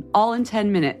done all in 10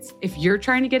 minutes. If you're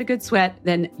trying to get a good sweat,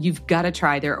 then you've got to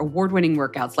try their award-winning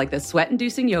workouts like the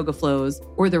sweat-inducing yoga flows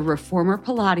or the reformer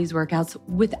Pilates workouts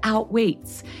without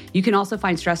weights. You can also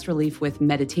find stress relief with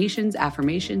meditations,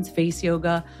 affirmations, face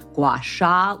yoga, gua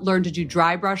sha, learn to do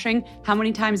dry brushing. How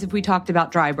many times have we talked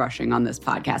about dry brushing on this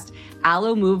podcast?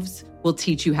 Alo Moves will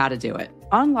teach you how to do it.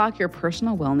 Unlock your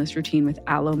personal wellness routine with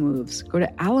Alo Moves. Go to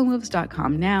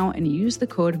alomoves.com now and use the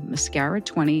code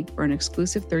MASCARA20 for an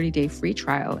exclusive 30-day free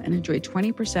trial and enjoy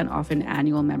 20% off an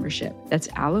annual membership. That's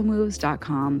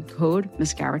alomoves.com, code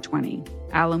MASCARA20.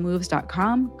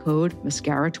 alomoves.com, code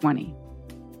MASCARA20.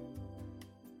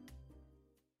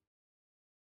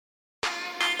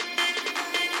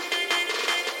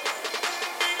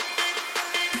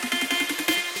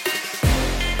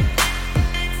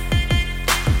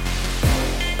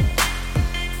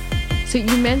 So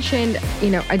you mentioned,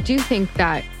 I do think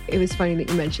that it was funny that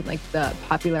you mentioned like the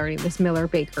popularity of this Miller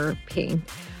Baker pink,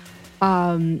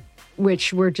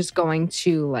 which we're just going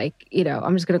to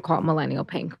I'm just going to call it millennial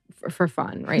pink for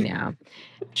fun right now.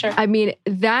 Sure. I mean,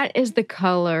 that is the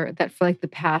color that for like the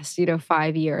past,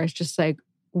 5 years, just like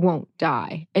won't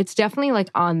die. It's definitely like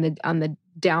on the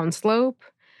downslope,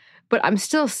 but I'm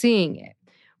still seeing it.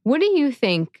 What do you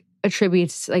think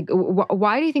attributes, like,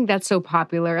 why do you think that's so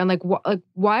popular? And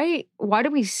why do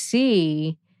we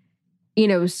see,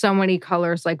 so many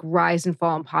colors like rise and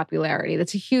fall in popularity?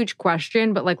 That's a huge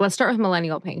question, but let's start with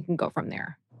millennial pink and go from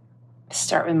there.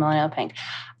 Start with millennial pink.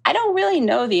 I don't really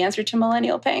know the answer to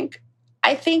millennial pink.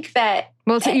 I think that...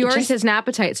 Well, yours says an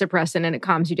appetite suppressant and it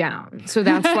calms you down. So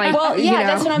that's like... Well, yeah,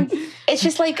 that's what I'm... It's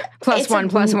just like... plus one.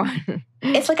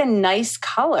 It's like a nice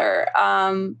color.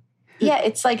 Yeah,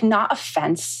 it's like not a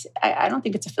fence. I don't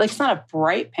think it's not a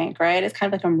bright pink, right? It's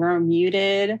kind of like a more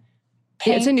muted pink.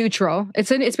 Yeah, it's a neutral. It's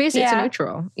basically it's a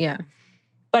neutral. Yeah.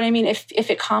 But I mean, if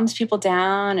it calms people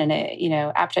down and it,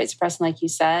 appetite suppressant, like you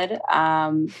said,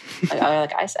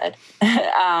 like I said,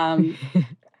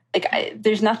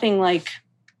 there's nothing like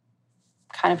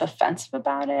kind of offensive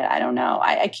about it. I don't know.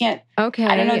 I can't. Okay.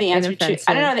 I don't know the answer to.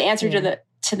 I don't know the answer to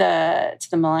the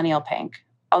millennial pink.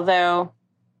 Although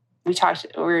we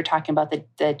were talking about the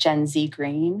Gen Z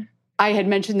green. I had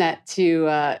mentioned that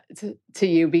to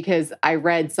you because I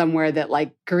read somewhere that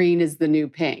like green is the new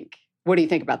pink. What do you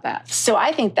think about that? So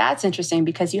I think that's interesting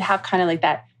because you have kind of like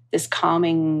this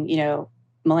calming,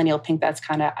 millennial pink that's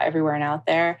kind of everywhere and out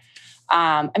there.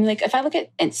 I mean, like if I look at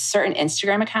certain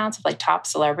Instagram accounts of like top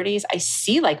celebrities, I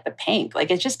see like the pink, like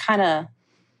it's just kind of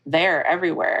there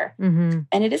everywhere. Mm-hmm.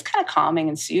 And it is kind of calming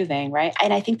and soothing, right?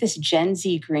 And I think this Gen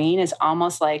Z green is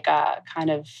almost like a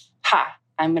kind of,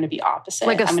 I'm going to be opposite.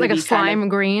 Like a slime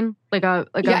green? I think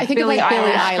Billie of like Billie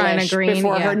Eilish kind of green.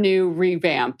 Before her new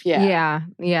revamp. Yeah.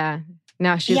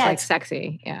 Now she's like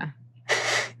sexy. Yeah.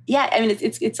 Yeah. I mean,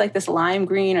 it's like this lime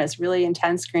green or this really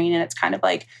intense green. And it's kind of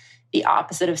like the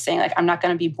opposite of saying like, I'm not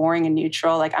going to be boring and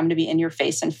neutral. Like I'm going to be in your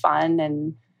face and fun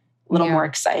and a little more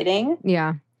exciting.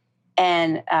 Yeah.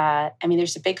 And I mean,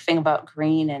 there's a big thing about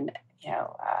green and,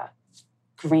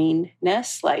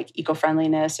 greenness, like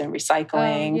eco-friendliness and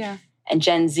recycling. Yeah. And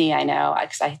Gen Z, I know,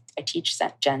 because I teach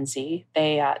Gen Z,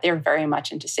 they're very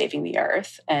much into saving the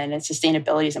earth and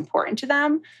sustainability is important to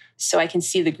them. So I can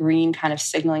see the green kind of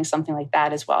signaling something like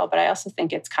that as well. But I also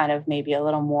think it's kind of maybe a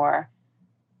little more,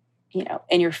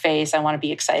 in your face. I want to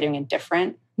be exciting and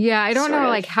different. Yeah, I don't know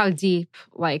like how deep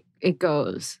like it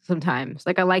goes sometimes.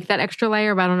 Like I like that extra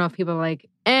layer, but I don't know if people are like,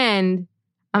 and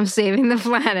I'm saving the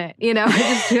planet. I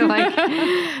just feel like,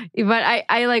 but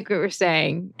I like what we're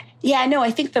saying. Yeah, no, I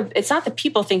think it's not the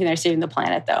people thinking they're saving the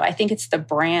planet, though. I think it's the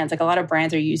brands. Like a lot of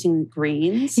brands are using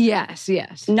greens. Yes.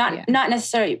 Not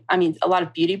necessarily, I mean, a lot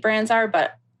of beauty brands are,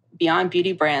 but beyond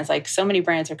beauty brands, like so many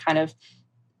brands are kind of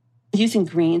using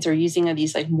greens or using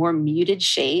these like more muted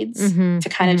shades to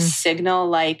kind of signal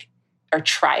like, or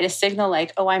try to signal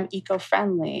like, oh, I'm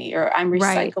eco-friendly or I'm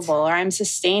recyclable or I'm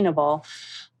sustainable.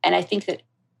 And I think that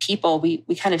people, we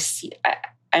kind of see,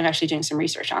 I'm actually doing some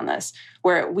research on this,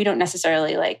 where we don't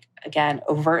necessarily like, again,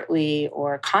 overtly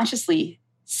or consciously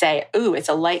say, ooh, it's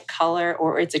a light color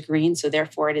or it's a green, so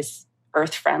therefore it is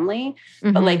earth friendly.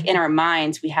 But like in our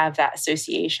minds, we have that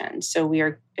association. So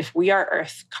if we are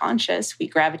earth conscious, we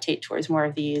gravitate towards more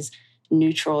of these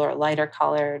neutral or lighter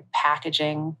colored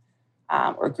packaging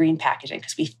or green packaging,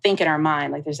 because we think in our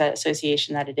mind, like there's that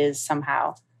association that it is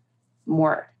somehow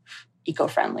more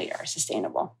eco-friendly or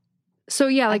sustainable. So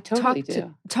yeah, like totally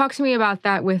talk to me about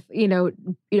that with,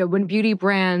 when beauty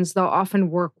brands, they'll often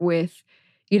work with,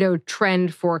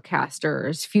 trend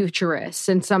forecasters, futurists,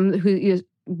 and some who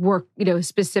work,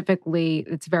 specifically,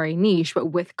 it's very niche, but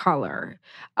with color.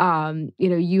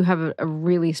 You have a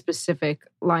really specific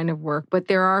line of work, but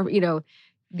there are,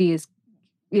 these,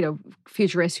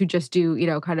 futurists who just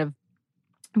do, kind of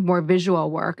more visual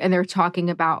work. And they're talking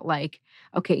about like,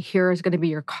 okay, here's going to be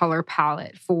your color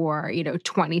palette for,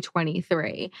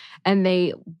 2023. And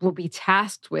they will be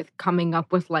tasked with coming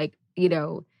up with like,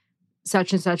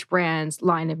 such and such brand's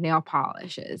line of nail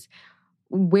polishes.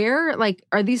 Where, like,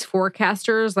 are these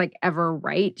forecasters like ever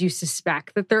right? Do you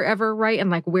suspect that they're ever right? And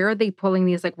like, where are they pulling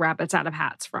these like rabbits out of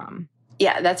hats from?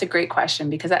 Yeah, that's a great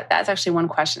question, because that's actually one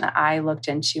question that I looked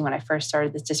into when I first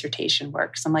started this dissertation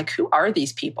work. So I'm like, who are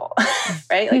these people,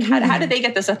 right? Like, how did they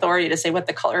get this authority to say what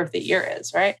the color of the year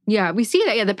is, right? Yeah, we see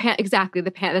that. Yeah, exactly.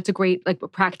 That's a great, like,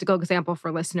 practical example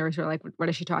for listeners who are like, what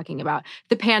is she talking about?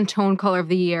 The Pantone color of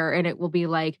the year, and it will be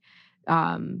like,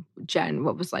 Jen,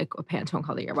 what was like a Pantone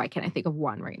color of the year? Why can't I think of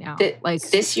one right now?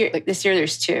 This year,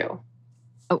 there's two.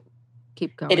 Oh,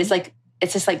 keep going.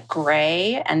 It's just like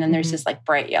gray, and then there's this like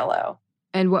bright yellow.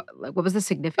 And what was the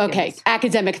significance? Okay,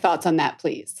 academic thoughts on that,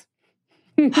 please.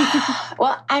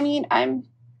 Well, I mean, I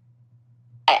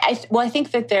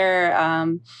think that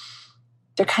they're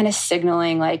kind of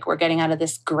signaling like we're getting out of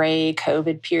this gray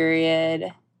COVID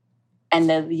period, and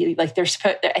I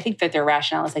think that their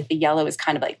rationale is like the yellow is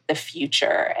kind of like the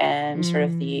future, and sort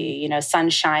of the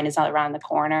sunshine is all around the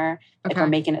corner. Like we're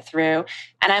making it through.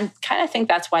 And I'm kind of think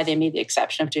that's why they made the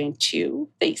exception of doing two.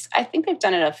 I think they've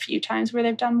done it a feat times where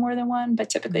they've done more than one, but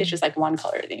typically it's just like one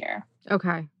color of the year.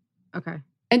 Okay.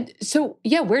 And so,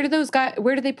 yeah, where do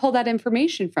they pull that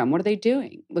information from? What are they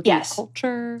doing? Looking at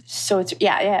culture? So it's,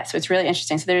 So it's really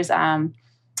interesting. So there's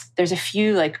a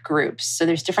few like groups. So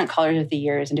there's different colors of the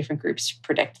years and different groups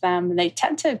predict them. And they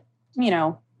tend to,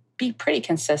 be pretty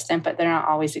consistent, but they're not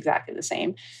always exactly the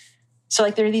same. So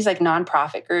like there are these like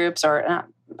nonprofit groups or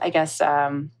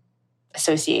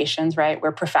associations, right?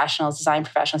 Where design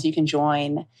professionals, you can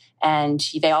join, and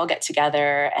they all get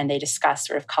together and they discuss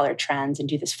sort of color trends and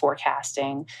do this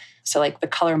forecasting. So like the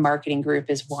Color Marketing Group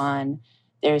is one.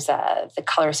 There's the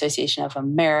Color Association of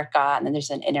America, and then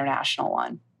there's an international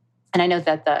one. And I know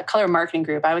that the Color Marketing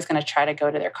Group, I was going to try to go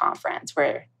to their conference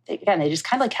where they just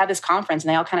kind of like have this conference and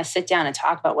they all kind of sit down and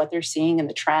talk about what they're seeing and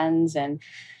the trends and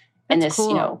this,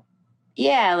 cool.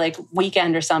 Like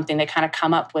weekend or something, they kind of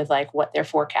come up with like what they're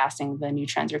forecasting the new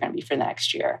trends are going to be for the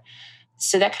next year.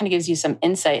 So that kind of gives you some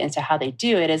insight into how they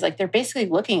do it. Is like they're basically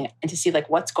looking to see like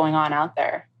what's going on out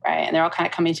there, right? And they're all kind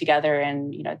of coming together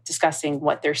and discussing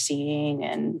what they're seeing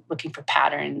and looking for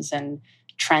patterns and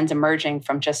trends emerging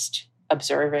from just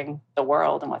observing the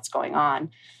world and what's going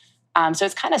on. So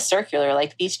it's kind of circular.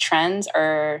 Like these trends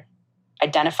are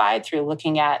identified through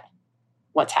looking at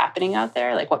what's happening out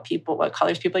there, like what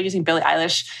colors people are using. Billie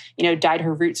Eilish, dyed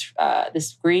her roots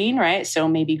this green, right? So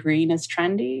maybe green is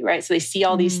trendy, right? So they see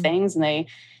all these things and they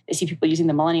see people using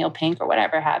the millennial pink or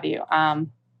whatever have you. And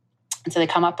so they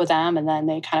come up with them and then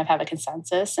they kind of have a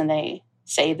consensus and they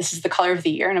say, this is the color of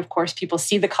the year. And of course, people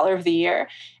see the color of the year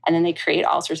and then they create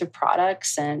all sorts of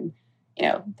products and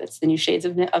that's the new shades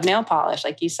of nail polish,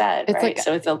 like you said, it's right? Like,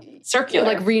 so it's a circular.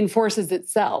 It like reinforces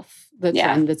itself, the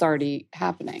trend that's already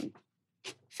happening.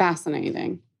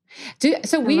 Fascinating.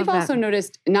 So we've also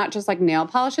noticed not just like nail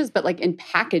polishes, but like in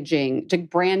packaging, like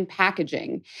brand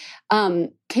packaging. Can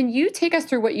you take us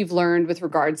through what you've learned with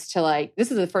regards to like,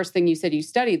 this is the first thing you said you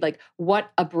studied, like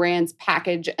what a brand's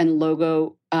package and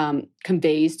logo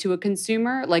conveys to a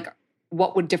consumer? Like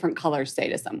what would different colors say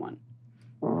to someone?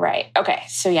 Right. Okay.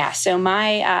 So yeah. So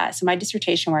my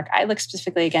dissertation work, I look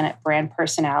specifically again at brand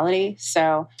personality.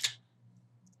 So,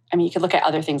 I mean, you could look at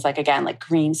other things like, again, like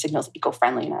green signals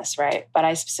eco-friendliness, right? But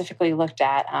I specifically looked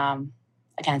at,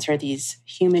 again, sort of these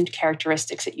human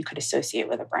characteristics that you could associate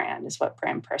with a brand is what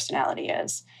brand personality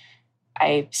is.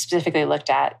 I specifically looked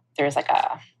at, there's like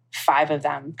 5 of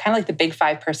them, kind of like the big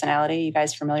 5 personality. You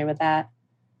guys familiar with that?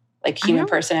 Like human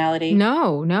personality?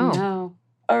 No.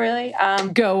 Oh, really?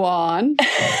 Go on.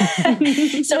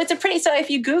 So if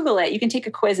you Google it, you can take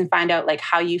a quiz and find out like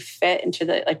how you fit into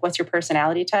like, what's your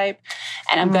personality type?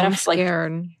 And I'm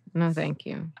scared. No, thank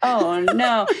you. Oh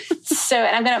no.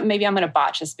 And I'm going to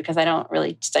botch this because I don't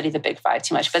really study the big 5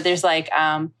 too much, but there's like,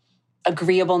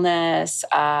 agreeableness,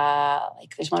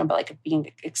 like there's one about like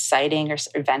being exciting or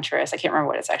adventurous. I can't remember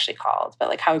what it's actually called, but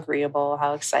like how agreeable,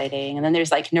 how exciting. And then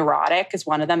there's like neurotic is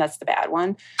one of them. That's the bad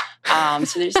one.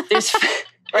 So there's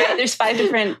right. There's 5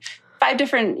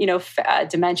 different,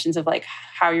 dimensions of like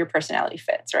how your personality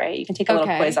fits, right? You can take a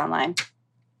little quiz online.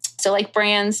 So like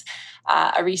brands,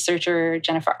 a researcher,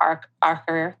 Jennifer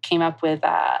Archer, came up with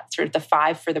sort of the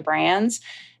 5 for the brands.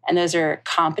 And those are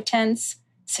competence,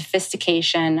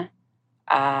 sophistication,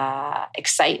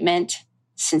 excitement,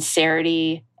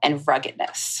 sincerity, and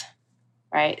ruggedness,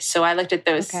 right? So I looked at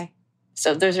those. Okay.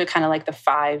 So those are kind of like the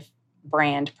 5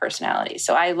 brand personalities.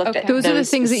 So I looked at those are the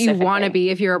things that you want to be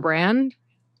if you're a brand?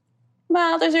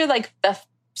 Well, those are like the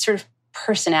sort of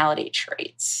personality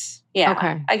traits. Yeah,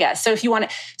 okay. I guess. So if you want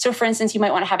to, so for instance, you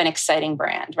might want to have an exciting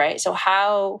brand, right? So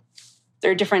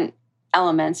there are different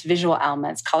elements, visual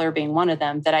elements, color being one of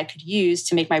them, that I could use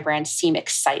to make my brand seem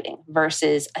exciting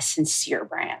versus a sincere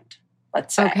brand,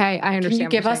 let's say. Okay, I understand. Can you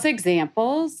give us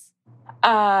examples?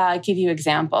 Give you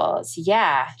examples.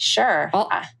 Yeah, sure.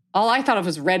 All I thought of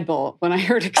was Red Bull when I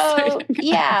heard exciting. Oh,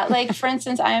 yeah. Like for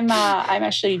instance, I'm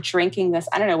actually drinking this.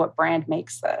 I don't know what brand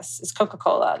makes this. It's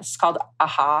Coca-Cola. This is called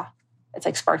AHA. It's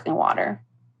like sparkling water.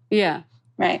 Yeah.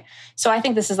 Right. So I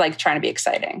think this is like trying to be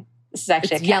exciting. This is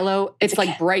actually yellow. It's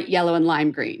like bright yellow and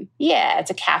lime green. Yeah. It's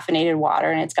a caffeinated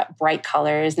water and it's got bright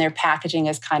colors and their packaging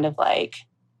is kind of like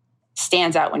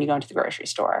stands out when you go into the grocery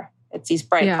store. It's these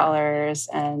bright colors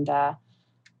and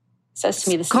says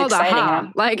to me, this is exciting.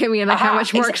 AHA. How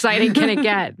much more exciting can it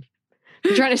get?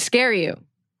 They're trying to scare you.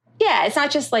 Yeah, it's not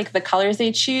just like the colors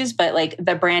they choose, but like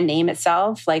the brand name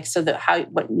itself. Like, so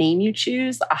what name you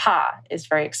choose, AHA is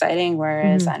very exciting.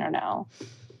 Whereas, I don't know,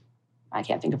 I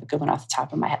can't think of a good one off the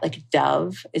top of my head. Like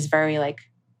Dove is very like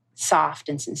soft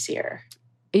and sincere.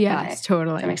 Yes, right?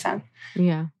 Totally. Does that make sense?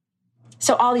 Yeah.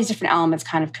 So all these different elements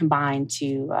kind of combine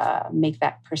to make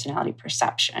that personality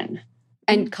perception.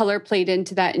 And color played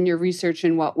into that in your research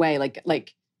in what way?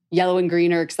 Like yellow and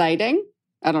green are exciting?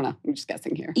 I don't know. I'm just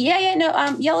guessing here. Yeah.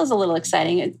 No, yellow's a little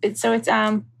exciting. So it's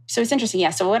interesting. Yeah.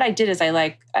 So what I did is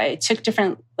I took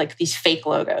different like these fake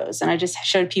logos and I just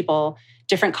showed people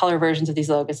different color versions of these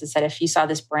logos and said, if you saw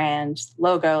this brand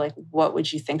logo, like what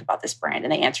would you think about this brand?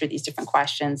 And they answered these different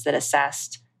questions that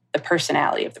assessed the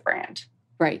personality of the brand.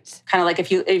 Right. Kind of like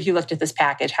if you looked at this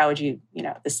package, how would you,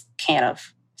 this can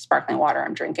of sparkling water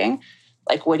I'm drinking,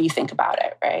 like what do you think about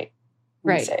it? Right.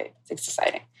 Right. Say it's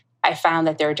exciting. I found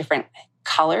that there are different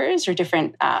colors or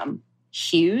different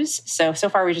hues. So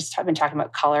far we just have been talking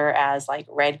about color as like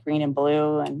red, green, and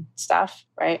blue and stuff,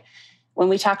 right? When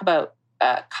we talk about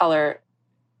color,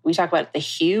 we talk about the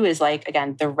hue is like,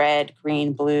 again, the red,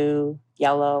 green, blue,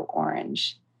 yellow,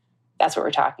 orange. That's what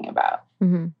we're talking about.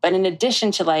 Mm-hmm. But in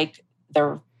addition to like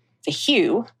the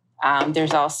hue,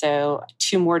 there's also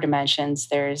 2 more dimensions.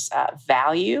 There's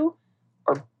value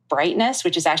or brightness,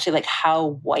 which is actually like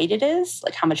how white it is,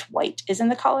 like how much white is in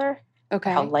the color.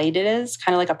 Okay. How light it is,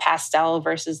 kind of like a pastel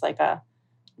versus like a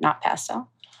not pastel.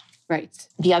 Right.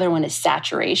 The other one is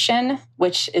saturation,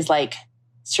 which is like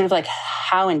sort of like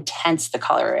how intense the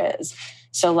color is.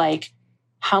 So like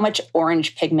how much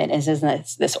orange pigment is in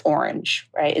this orange,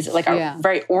 right? Is it like a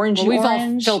very orangey we've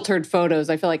orange? All filtered photos.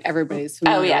 I feel like everybody's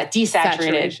familiar. Oh yeah,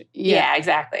 desaturated. Yeah,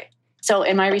 exactly. So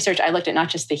in my research, I looked at not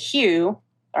just the hue,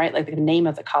 right? Like the name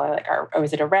of the color, like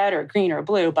is it a red or a green or a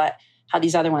blue, but how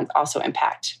these other ones also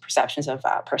impact perceptions of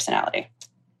personality.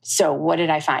 So what did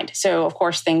I find? So of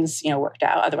course things, worked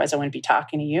out. Otherwise I wouldn't be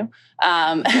talking to you.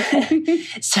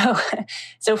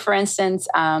 So for instance,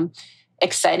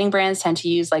 exciting brands tend to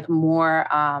use like more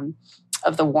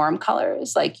of the warm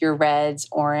colors, like your reds,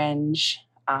 orange,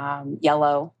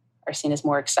 yellow are seen as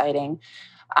more exciting.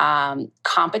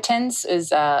 Competence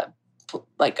is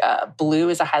blue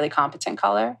is a highly competent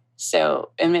color. So,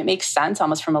 and it makes sense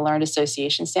almost from a learned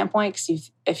association standpoint,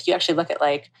 because if you actually look at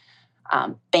like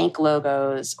bank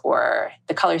logos or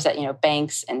the colors that,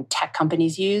 banks and tech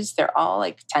companies use, they're all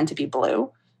like tend to be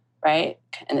blue, right?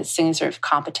 And it's signaling sort of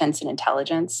competence and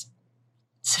intelligence.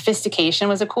 Sophistication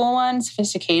was a cool one.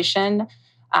 Sophistication,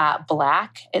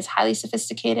 black is highly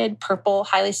sophisticated, purple,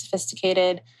 highly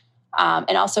sophisticated,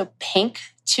 and also pink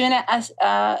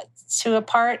to a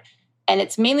part. And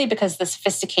it's mainly because the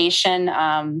sophistication,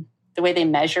 the way they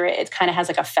measure it, it kind of has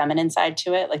like a feminine side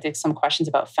to it. Like there's some questions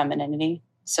about femininity.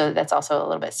 So that's also a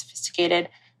little bit sophisticated.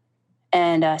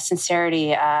 And sincerity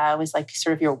was like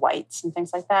sort of your whites and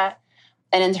things like that.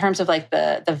 And in terms of like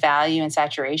the value and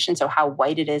saturation, so how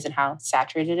white it is and how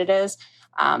saturated it is,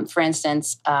 for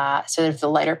instance, sort of the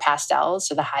lighter pastels,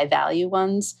 so the high value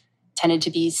ones, tended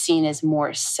to be seen as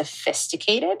more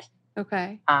sophisticated,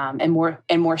 and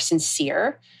more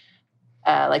sincere.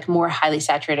 Like more highly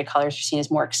saturated colors are seen as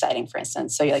more exciting, for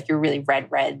instance. So you're really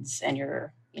red reds and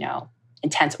your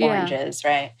intense oranges,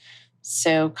 right?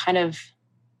 So kind of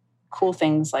cool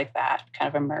things like that kind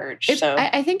of emerge.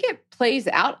 I think it plays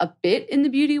out a bit in the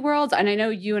beauty world. And I know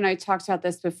you and I talked about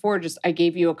this before, just I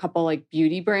gave you a couple like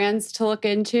beauty brands to look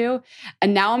into.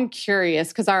 And now I'm curious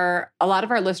because a lot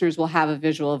of our listeners will have a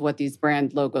visual of what these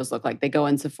brand logos look like. They go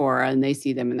in Sephora and they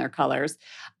see them in their colors.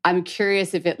 I'm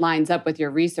curious if it lines up with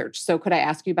your research. So could I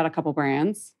ask you about a couple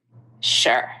brands?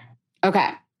 Sure.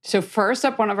 Okay. So first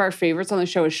up, one of our favorites on the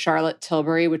show is Charlotte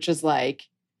Tilbury, which is like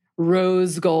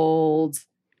rose gold,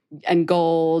 and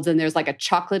there's like a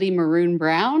chocolatey maroon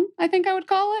brown, I think I would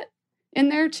call it, in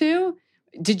there too.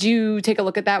 Did you take a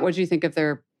look at that? What did you think of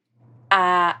their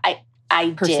I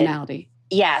personality?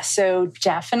 Did. Yeah, so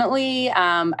definitely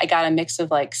I got a mix of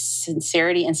like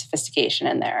sincerity and sophistication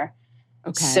in there.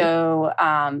 Okay. So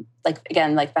like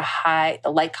the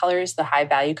light colors, the high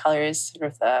value colors,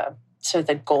 sort of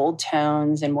the gold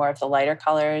tones and more of the lighter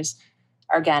colors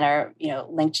are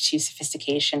linked to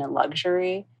sophistication and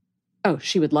luxury. Oh,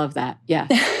 she would love that. Yeah.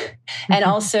 And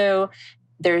also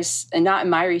there's, not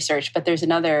in my research, but there's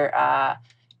another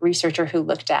researcher who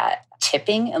looked at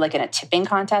tipping, like in a tipping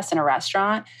contest in a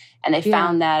restaurant. And they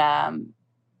found that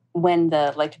when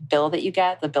the bill that you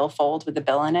get, the billfold with the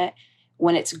bill in it,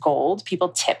 when it's gold, people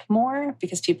tip more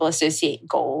because people associate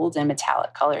gold and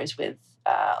metallic colors with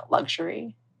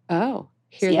luxury. Oh,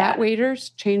 hear that, waiters?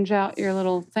 Change out your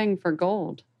little thing for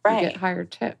gold. Right. You get higher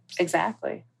tips.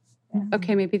 Exactly.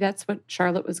 Okay, maybe that's what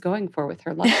Charlotte was going for with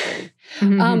her luxury.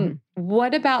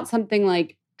 What about something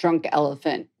like Drunk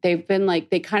Elephant? They've been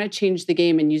they kind of changed the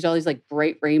game and used all these like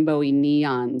bright rainbowy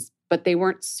neons, but they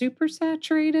weren't super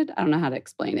saturated. I don't know how to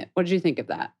explain it. What did you think of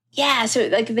that? Yeah, so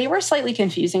they were slightly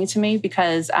confusing to me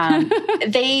because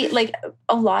they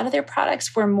a lot of their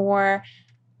products were more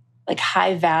like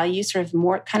high value, sort of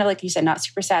more kind of like you said, not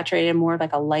super saturated, more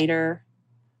like a lighter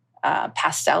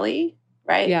pastel-y,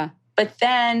 right? Yeah. But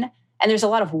then, and there's a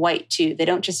lot of white too. They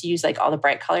don't just use all the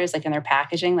bright colors in their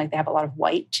packaging. They have a lot of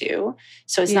white too.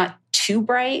 So it's not too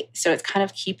bright. So it's kind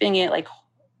of keeping it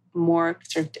more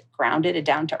sort of grounded and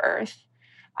down to earth.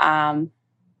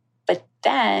 But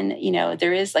then,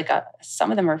 there is some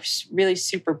of them are really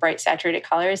super bright saturated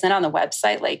colors. And on the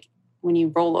website, when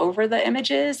you roll over the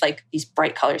images, these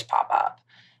bright colors pop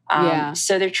up.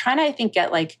 So they're trying to, I think,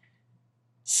 get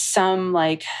some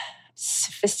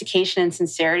sophistication and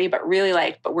sincerity, but really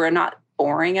but we're not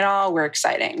boring at all. We're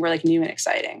exciting. We're new and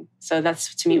exciting. So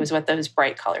that's, to me, was what those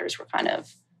bright colors were kind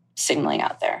of signaling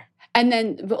out there. And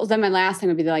then my last thing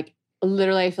would be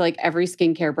literally, I feel like every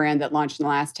skincare brand that launched in the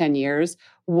last 10 years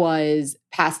was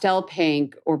pastel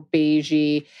pink or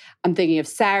beigey. I'm thinking of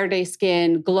Saturday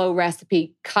Skin, Glow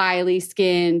Recipe, Kylie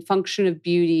Skin, Function of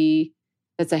Beauty.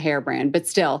 That's a hair brand, but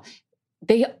still.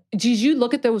 Did you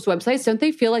look at those websites? Don't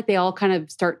they feel like they all kind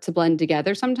of start to blend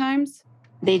together sometimes?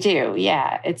 They do,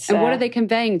 yeah. And what are they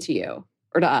conveying to you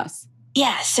or to us?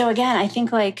 Yeah, so again, I think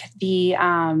the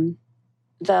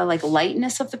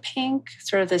lightness of the pink,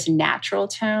 sort of this natural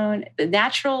tone, the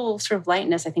natural sort of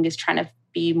lightness, I think, is trying to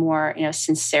be more,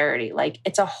 sincerity.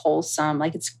 It's a wholesome,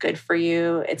 it's good for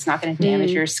you. It's not going to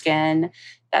damage your skin.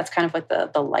 That's kind of what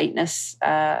the lightness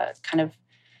kind of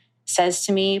says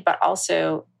to me. But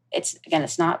also,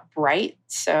 it's not bright.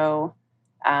 So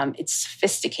it's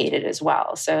sophisticated as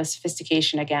well. So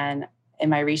sophistication, again, in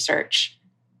my research,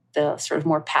 the sort of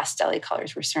more pastel-y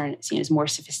colors were seen as more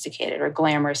sophisticated or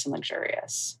glamorous and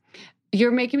luxurious.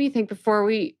 You're making me think before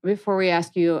we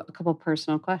ask you a couple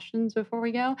personal questions before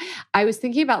we go. I was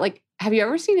thinking about have you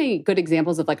ever seen any good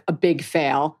examples of a big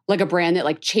fail, a brand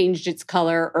that changed its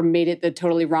color or made it the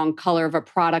totally wrong color of a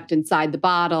product inside the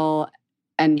bottle?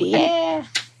 And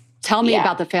tell me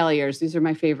about the failures. These are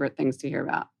my favorite things to hear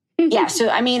about. Yeah. So,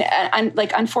 I mean,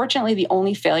 unfortunately, the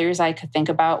only failures I could think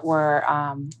about were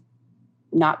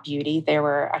not beauty. They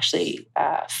were actually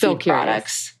So food curious.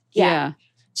 products. Yeah.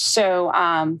 So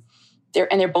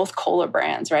they're both cola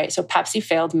brands, right? So Pepsi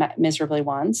failed miserably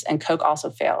once, and Coke also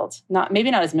failed.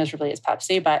 Maybe not as miserably as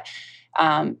Pepsi, but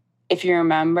if you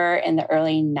remember, in the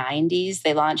early 90s,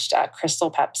 they launched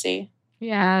Crystal Pepsi.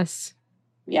 Yes.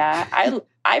 Yeah,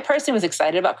 I personally was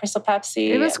excited about Crystal Pepsi.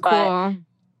 It was cool.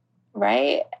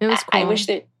 Right? It was cool.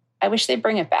 I wish they'd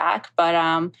bring it back, but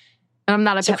I'm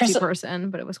not a so Pepsi person,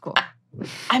 but it was cool.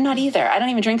 I'm not either. I don't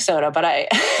even drink soda, but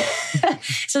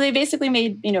so they basically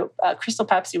made, Crystal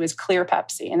Pepsi was clear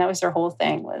Pepsi. And that was their whole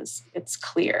thing, was it's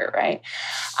clear, right?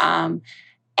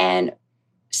 And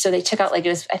so they took out, I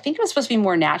think it was supposed to be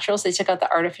more natural. So they took out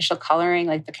the artificial coloring,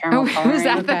 like the caramel coloring. Was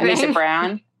that the that makes thing? it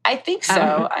brown. I think so.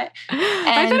 I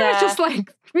thought it was just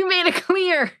we made it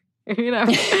clear,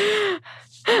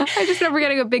 I just remember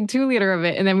getting a big 2-liter of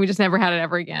it, and then we just never had it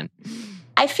ever again.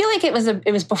 I feel like it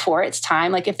was before its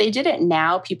time. Like if they did it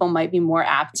now, people might be more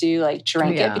apt to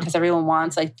drink it because everyone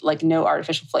wants like no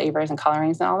artificial flavors and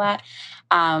colorings and all that.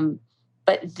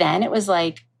 But then it was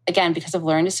again, because of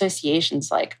learned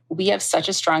associations, we have such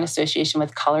a strong association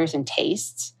with colors and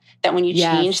tastes that when you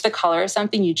change the color of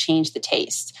something, you change the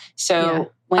taste.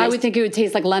 So I would think it would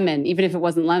taste like lemon, even if it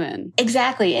wasn't lemon.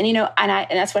 Exactly. And, and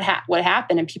that's what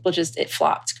happened. And people it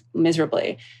flopped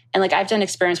miserably. And I've done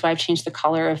experiments where I've changed the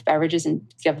color of beverages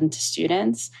and give them to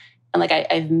students. And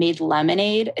I've made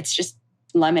lemonade. It's just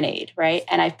lemonade, right?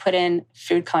 And I've put in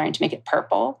food coloring to make it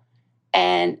purple.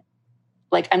 And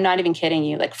I'm not even kidding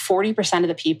you. 40% of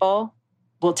the people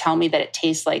will tell me that it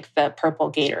tastes like the purple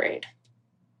Gatorade.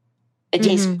 It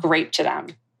tastes grape to them.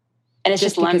 And it's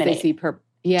just lemonade. They see purple.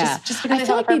 Yeah. Just because I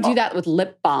feel like they do that with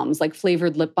lip balms,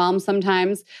 flavored lip balms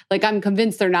sometimes. I'm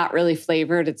convinced they're not really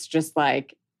flavored. It's just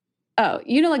like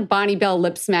Bonnie Bell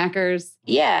lip smackers.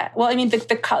 Yeah. Well, I mean,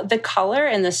 the color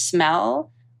and the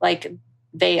smell, all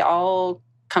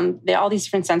these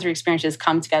different sensory experiences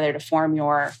come together to form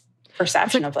your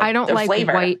perception of I don't the like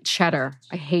flavor. white cheddar.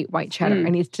 I hate white cheddar.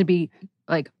 It needs to be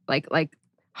like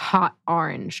hot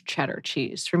orange cheddar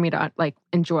cheese for me to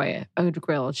enjoy a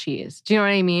grilled cheese. Do you know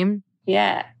what I mean?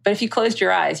 Yeah. But if you closed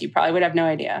your eyes, you probably would have no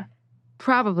idea.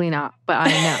 Probably not, but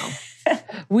I know.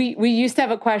 We used to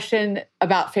have a question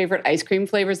about favorite ice cream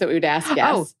flavors that we would ask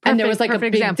guests. And there was a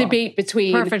big debate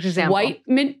between white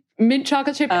mint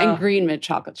chocolate chip and green mint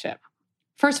chocolate chip.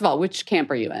 First of all, which camp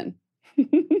are you in?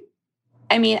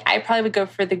 I mean, I probably would go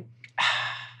for the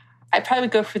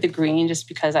green just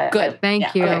because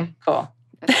Thank you. Okay, cool.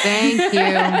 Thank you.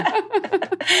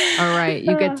 All right.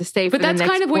 You get to stay for the next portion of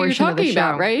the show. But that's kind of what you're talking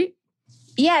about, right?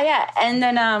 Yeah. And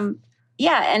then,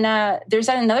 there's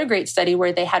another great study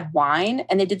where they had wine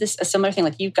and they did a similar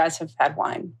thing. You guys have had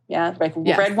wine. Yeah.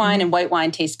 Red wine and white wine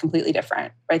taste completely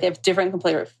different, right? They have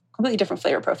completely different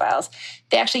flavor profiles.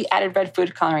 They actually added red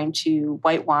food coloring to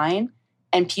white wine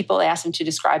and people asked them to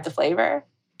describe the flavor.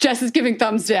 Jess is giving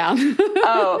thumbs down.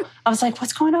 I was like,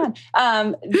 what's going on?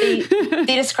 They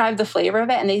described the flavor of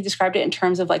it and they described it in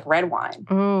terms of red wine.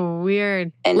 Oh,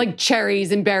 weird. And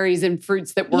cherries and berries and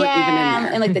fruits that weren't even in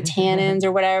there. And the tannins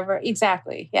or whatever.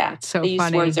 Exactly. Yeah. It's so they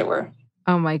funny. used words that were.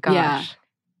 Oh my gosh. Yeah.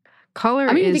 Color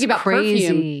I mean, is think about crazy.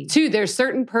 perfume too. There's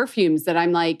certain perfumes that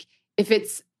I'm if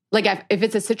it's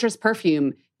a citrus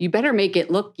perfume, you better make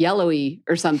it look yellowy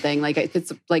or something. If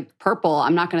it's purple,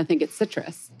 I'm not going to think it's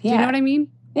citrus. Do you know what I mean?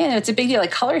 Yeah, it's a big deal.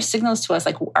 Color signals to us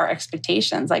our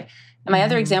expectations. And my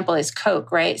other example is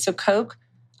Coke, right? So Coke,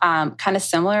 kind of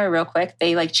similar, real quick.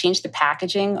 They changed the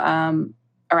packaging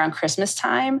around Christmas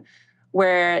time,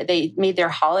 where they made their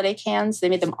holiday cans. They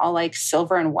made them all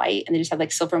silver and white, and they just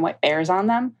had silver and white bears on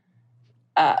them.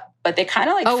 But they kind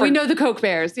of we know the Coke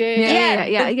bears. Yeah.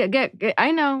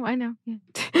 I know. Yeah.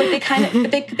 But they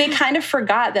kind of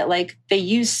forgot that they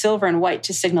use silver and white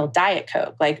to signal Diet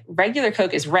Coke. Regular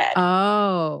Coke is red.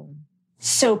 Oh.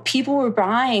 So people were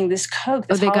buying this Coke,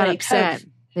 this they got holiday upset. Coke.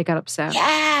 They got upset.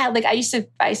 Yeah. I used to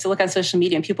look on social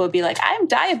media and people would be like, I'm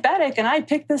diabetic and I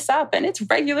picked this up and it's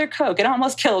regular Coke. It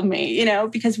almost killed me,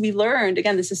 because we learned,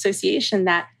 again, this association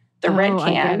that the red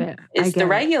can is the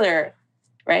regular.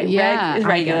 Right? Yeah. Red is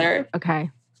regular.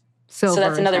 Okay. So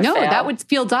that's another No, fail. that would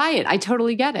feel diet. I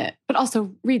totally get it. But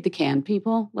also read the can,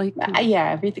 people. Read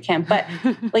the can. But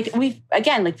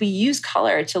we use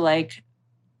color to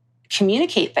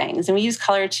communicate things and we use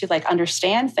color to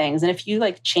understand things. And if you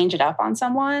change it up on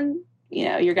someone,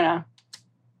 you're gonna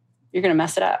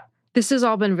mess it up. This has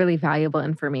all been really valuable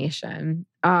information.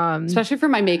 Especially for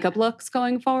my makeup looks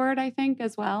going forward, I think,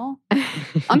 as well.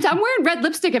 I'm wearing red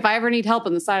lipstick if I ever need help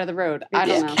on the side of the road. I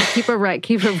don't know. Keep a red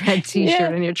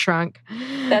t-shirt in your trunk.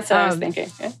 That's what I was thinking.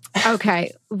 Yeah.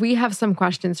 Okay. We have some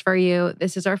questions for you.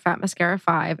 This is our Fat Mascara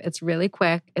 5. It's really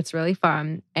quick. It's really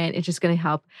fun. And it's just going to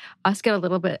help us get a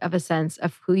little bit of a sense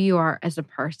of who you are as a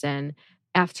person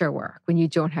after work when you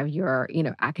don't have your,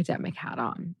 academic hat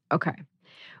on. Okay.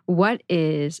 What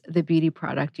is the beauty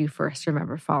product you first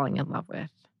remember falling in love with?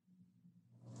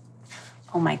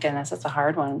 Oh my goodness, that's a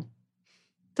hard one.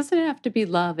 Doesn't it have to be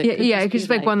love? It could just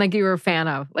be like one like you were a fan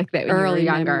of, like that when you were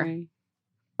younger. Memory.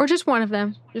 Or just one of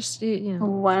them. Just,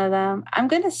 One of them. I'm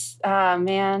going to say,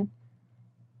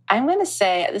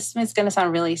 this is going to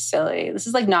sound really silly. This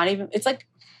is like not even, it's like,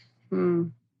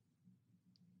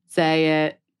 Say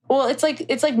it. Well, it's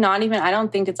like not even, I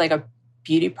don't think it's like a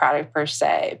beauty product per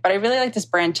se, but I really like this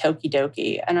brand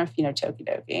Tokidoki. I don't know if you know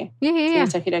Tokidoki. Yeah.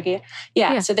 Tokidoki.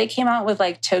 Yeah. So they came out with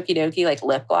like Tokidoki, like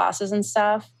lip glosses and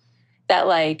stuff that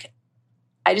like,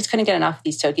 I just couldn't get enough of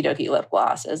these Tokidoki lip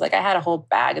glosses. Like I had a whole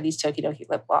bag of these Tokidoki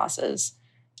lip glosses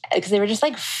because they were just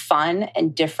like fun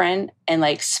and different and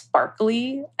like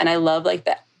sparkly. And I love like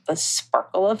the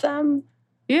sparkle of them.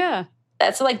 Yeah.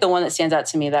 That's like the one that stands out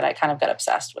to me that I kind of got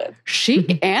obsessed with.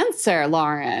 Chic answer,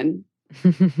 Lauren.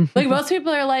 Like most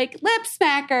people are like lip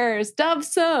smackers, Dove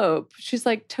soap. She's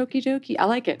like Tokidoki. I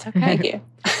like it. Okay. Thank you.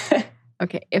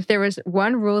 Okay. If there was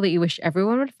one rule that you wish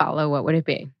everyone would follow, what would it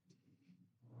be?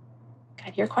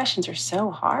 God, your questions are so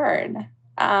hard.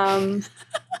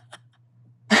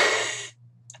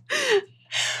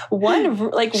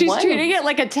 She's treating it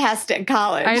like a test at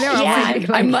college. I know. Yeah.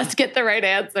 I must get the right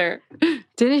answer.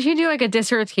 Didn't she do like a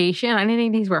dissertation? I didn't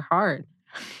think these were hard.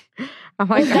 I'm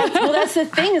like, that's the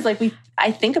thing is like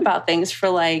I think about things for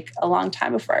like a long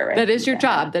time before I write. That is your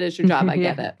job. That is your job. I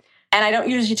get it. And I don't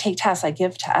usually take tests. I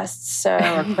give tests,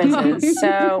 or quizzes.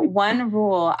 So one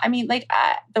rule, I mean, like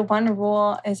the one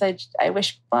rule is I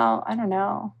wish. Well, I don't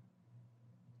know.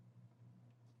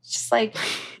 It's just like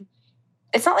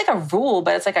it's not like a rule,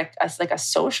 but it's like a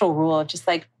social rule of just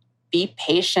like be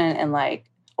patient and like.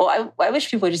 Well, I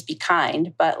wish people would just be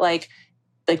kind, but like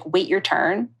wait your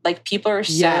turn. Like people are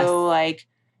so like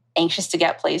anxious to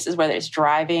get places, whether it's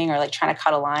driving or like trying to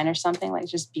cut a line or something. Like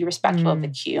just be respectful of the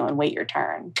queue and wait your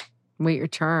turn. Wait your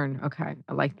turn. Okay.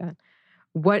 I like that.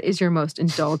 What is your most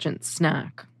indulgent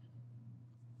snack?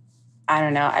 I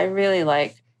don't know. I really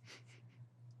like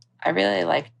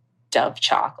Dove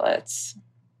chocolates.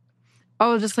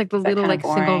 Oh, just like the little like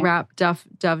single wrap Dove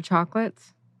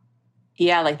chocolates?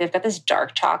 Yeah, like they've got this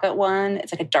dark chocolate one.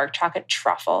 It's like a dark chocolate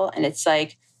truffle, and it's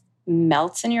like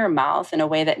melts in your mouth in a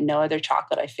way that no other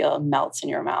chocolate I feel melts in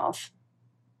your mouth.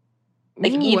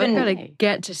 Like even I gotta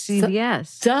get to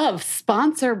CVS. Dove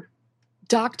sponsor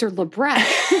Dr. Lebrecht.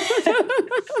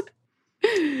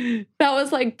 That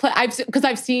was like because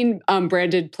I've seen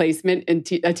branded placement in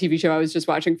a TV show I was just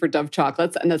watching for Dove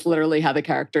chocolates, and that's literally how the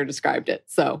character described it.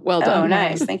 So well done. Oh,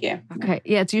 nice, thank you. Okay,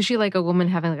 yeah, it's usually like a woman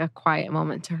having like a quiet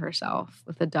moment to herself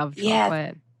with a Dove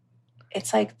chocolate. Yeah,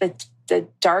 it's like the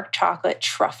dark chocolate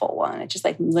truffle one. It just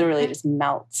like literally just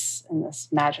melts in this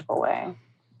magical way.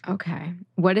 Okay,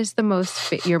 what is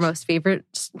your most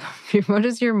favorite? What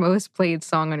is your most played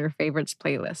song on your favorites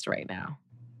playlist right now?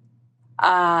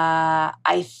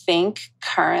 I think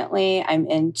currently I'm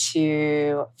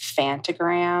into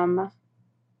Fantagram,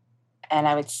 and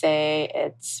I would say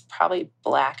it's probably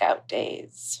Blackout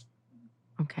Days.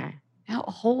 Okay. Now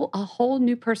a whole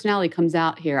new personality comes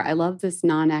out here. I love this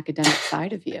non-academic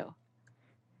side of you.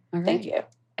 All right. Thank you.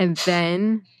 And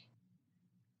then,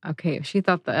 okay, if she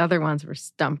thought the other ones were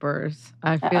stumpers,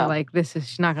 I feel like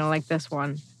she's not going to like this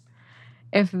one.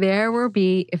 If there were to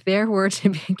be,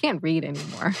 I can't read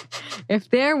anymore. If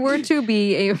there were to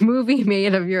be a movie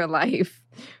made of your life,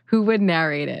 who would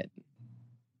narrate it?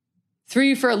 Threw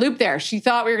you for a loop there. She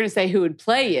thought we were going to say who would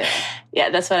play you. Yeah,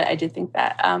 that's what I did think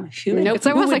that. It's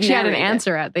almost like she had an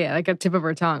answer at the like a tip of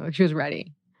her tongue. Like she was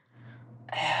ready.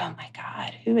 Oh my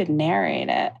God, who would narrate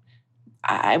it?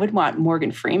 I would want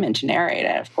Morgan Freeman to narrate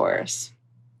it, of course.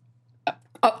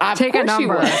 Take a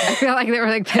number. I feel like they were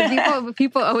like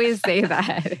people always say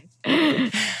that.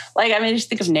 Like, I mean, just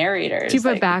think of narrators. Do you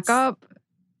put backup?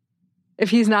 If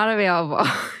he's not available.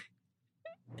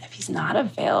 If he's not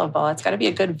available, it's got to be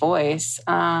a good voice.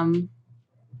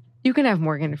 You can have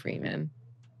Morgan Freeman.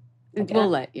 We'll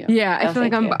let you. Yeah, I feel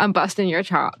like I'm busting your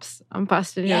chops. I'm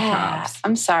busting your chops.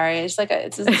 I'm sorry. It's like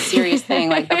it's a serious thing.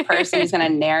 Like the person who's going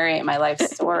to narrate my life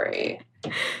story.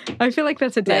 I feel like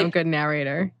that's a damn good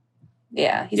narrator.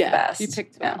 Yeah, he's the best. You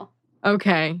picked well.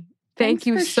 Okay. Thank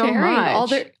you so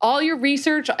much. All your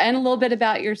research and a little bit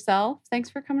about yourself. Thanks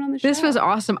for coming on the show. This was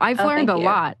awesome. I've learned a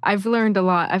lot. I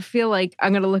feel like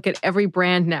I'm going to look at every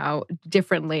brand now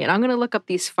differently, and I'm going to look up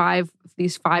these five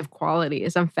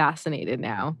qualities. I'm fascinated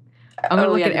now. I'm going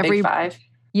to look at every 5.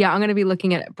 Yeah, I'm going to be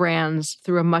looking at brands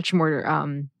through a much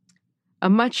more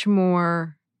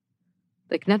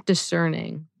like not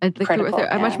discerning, like critical,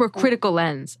 a much more critical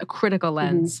lens. A critical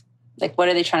lens. Like, what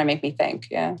are they trying to make me think?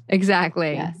 Yeah,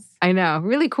 exactly. Yes. I know.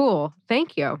 Really cool.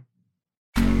 Thank you.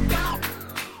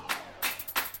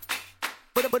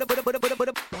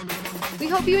 We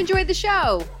hope you enjoyed the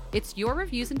show. It's your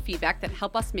reviews and feedback that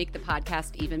help us make the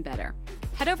podcast even better.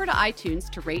 Head over to iTunes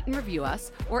to rate and review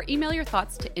us, or email your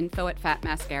thoughts to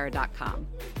info@fatmascara.com.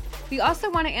 We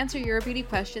also want to answer your beauty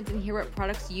questions and hear what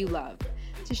products you love.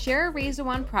 To share a Raise the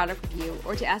Wand product review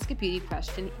or to ask a beauty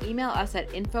question, email us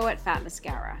at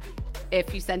info@fatmascara.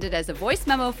 If you send it as a voice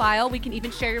memo file, we can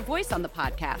even share your voice on the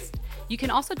podcast. You can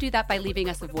also do that by leaving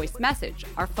us a voice message.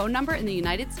 Our phone number in the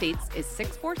United States is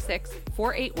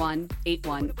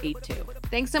 646-481-8182.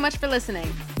 Thanks so much for listening.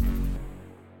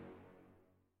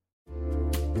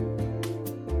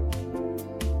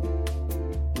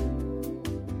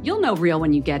 You'll know real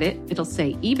when you get it. It'll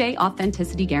say eBay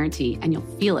Authenticity Guarantee, and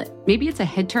you'll feel it. Maybe it's a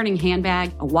head-turning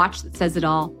handbag, a watch that says it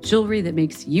all, jewelry that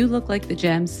makes you look like the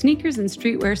gem, sneakers and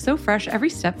streetwear so fresh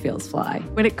every step feels fly.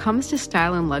 When it comes to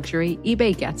style and luxury,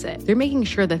 eBay gets it. They're making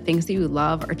sure the things that you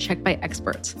love are checked by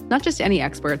experts. Not just any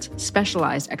experts,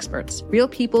 specialized experts. Real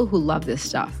people who love this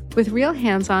stuff. With real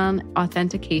hands-on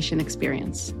authentication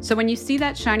experience. So when you see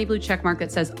that shiny blue checkmark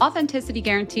that says Authenticity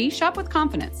Guarantee, shop with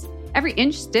confidence. Every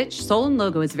inch, stitch, sole, and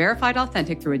logo is verified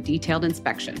authentic through a detailed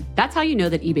inspection. That's how you know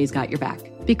that eBay's got your back.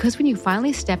 Because when you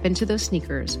finally step into those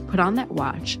sneakers, put on that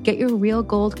watch, get your real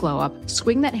gold glow up,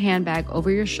 swing that handbag over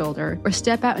your shoulder, or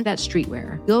step out in that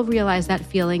streetwear, you'll realize that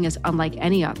feeling is unlike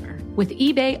any other. With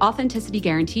eBay Authenticity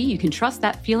Guarantee, you can trust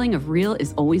that feeling of real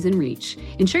is always in reach.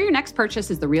 Ensure your next purchase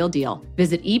is the real deal.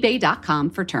 Visit ebay.com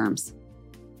for terms.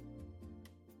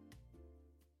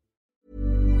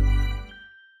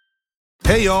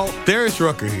 Hey y'all, Darius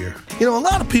Rucker here. You know, a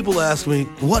lot of people ask me,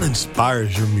 what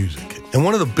inspires your music? And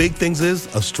one of the big things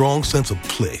is a strong sense of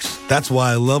place. That's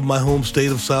why I love my home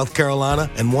state of South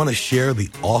Carolina and want to share the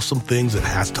awesome things it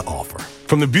has to offer.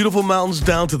 From the beautiful mountains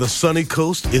down to the sunny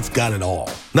coast, it's got it all.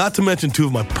 Not to mention two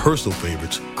of my personal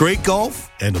favorites, great golf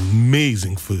and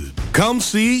amazing food. Come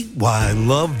see why I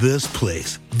love this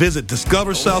place. Visit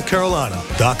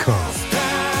discoversouthcarolina.com.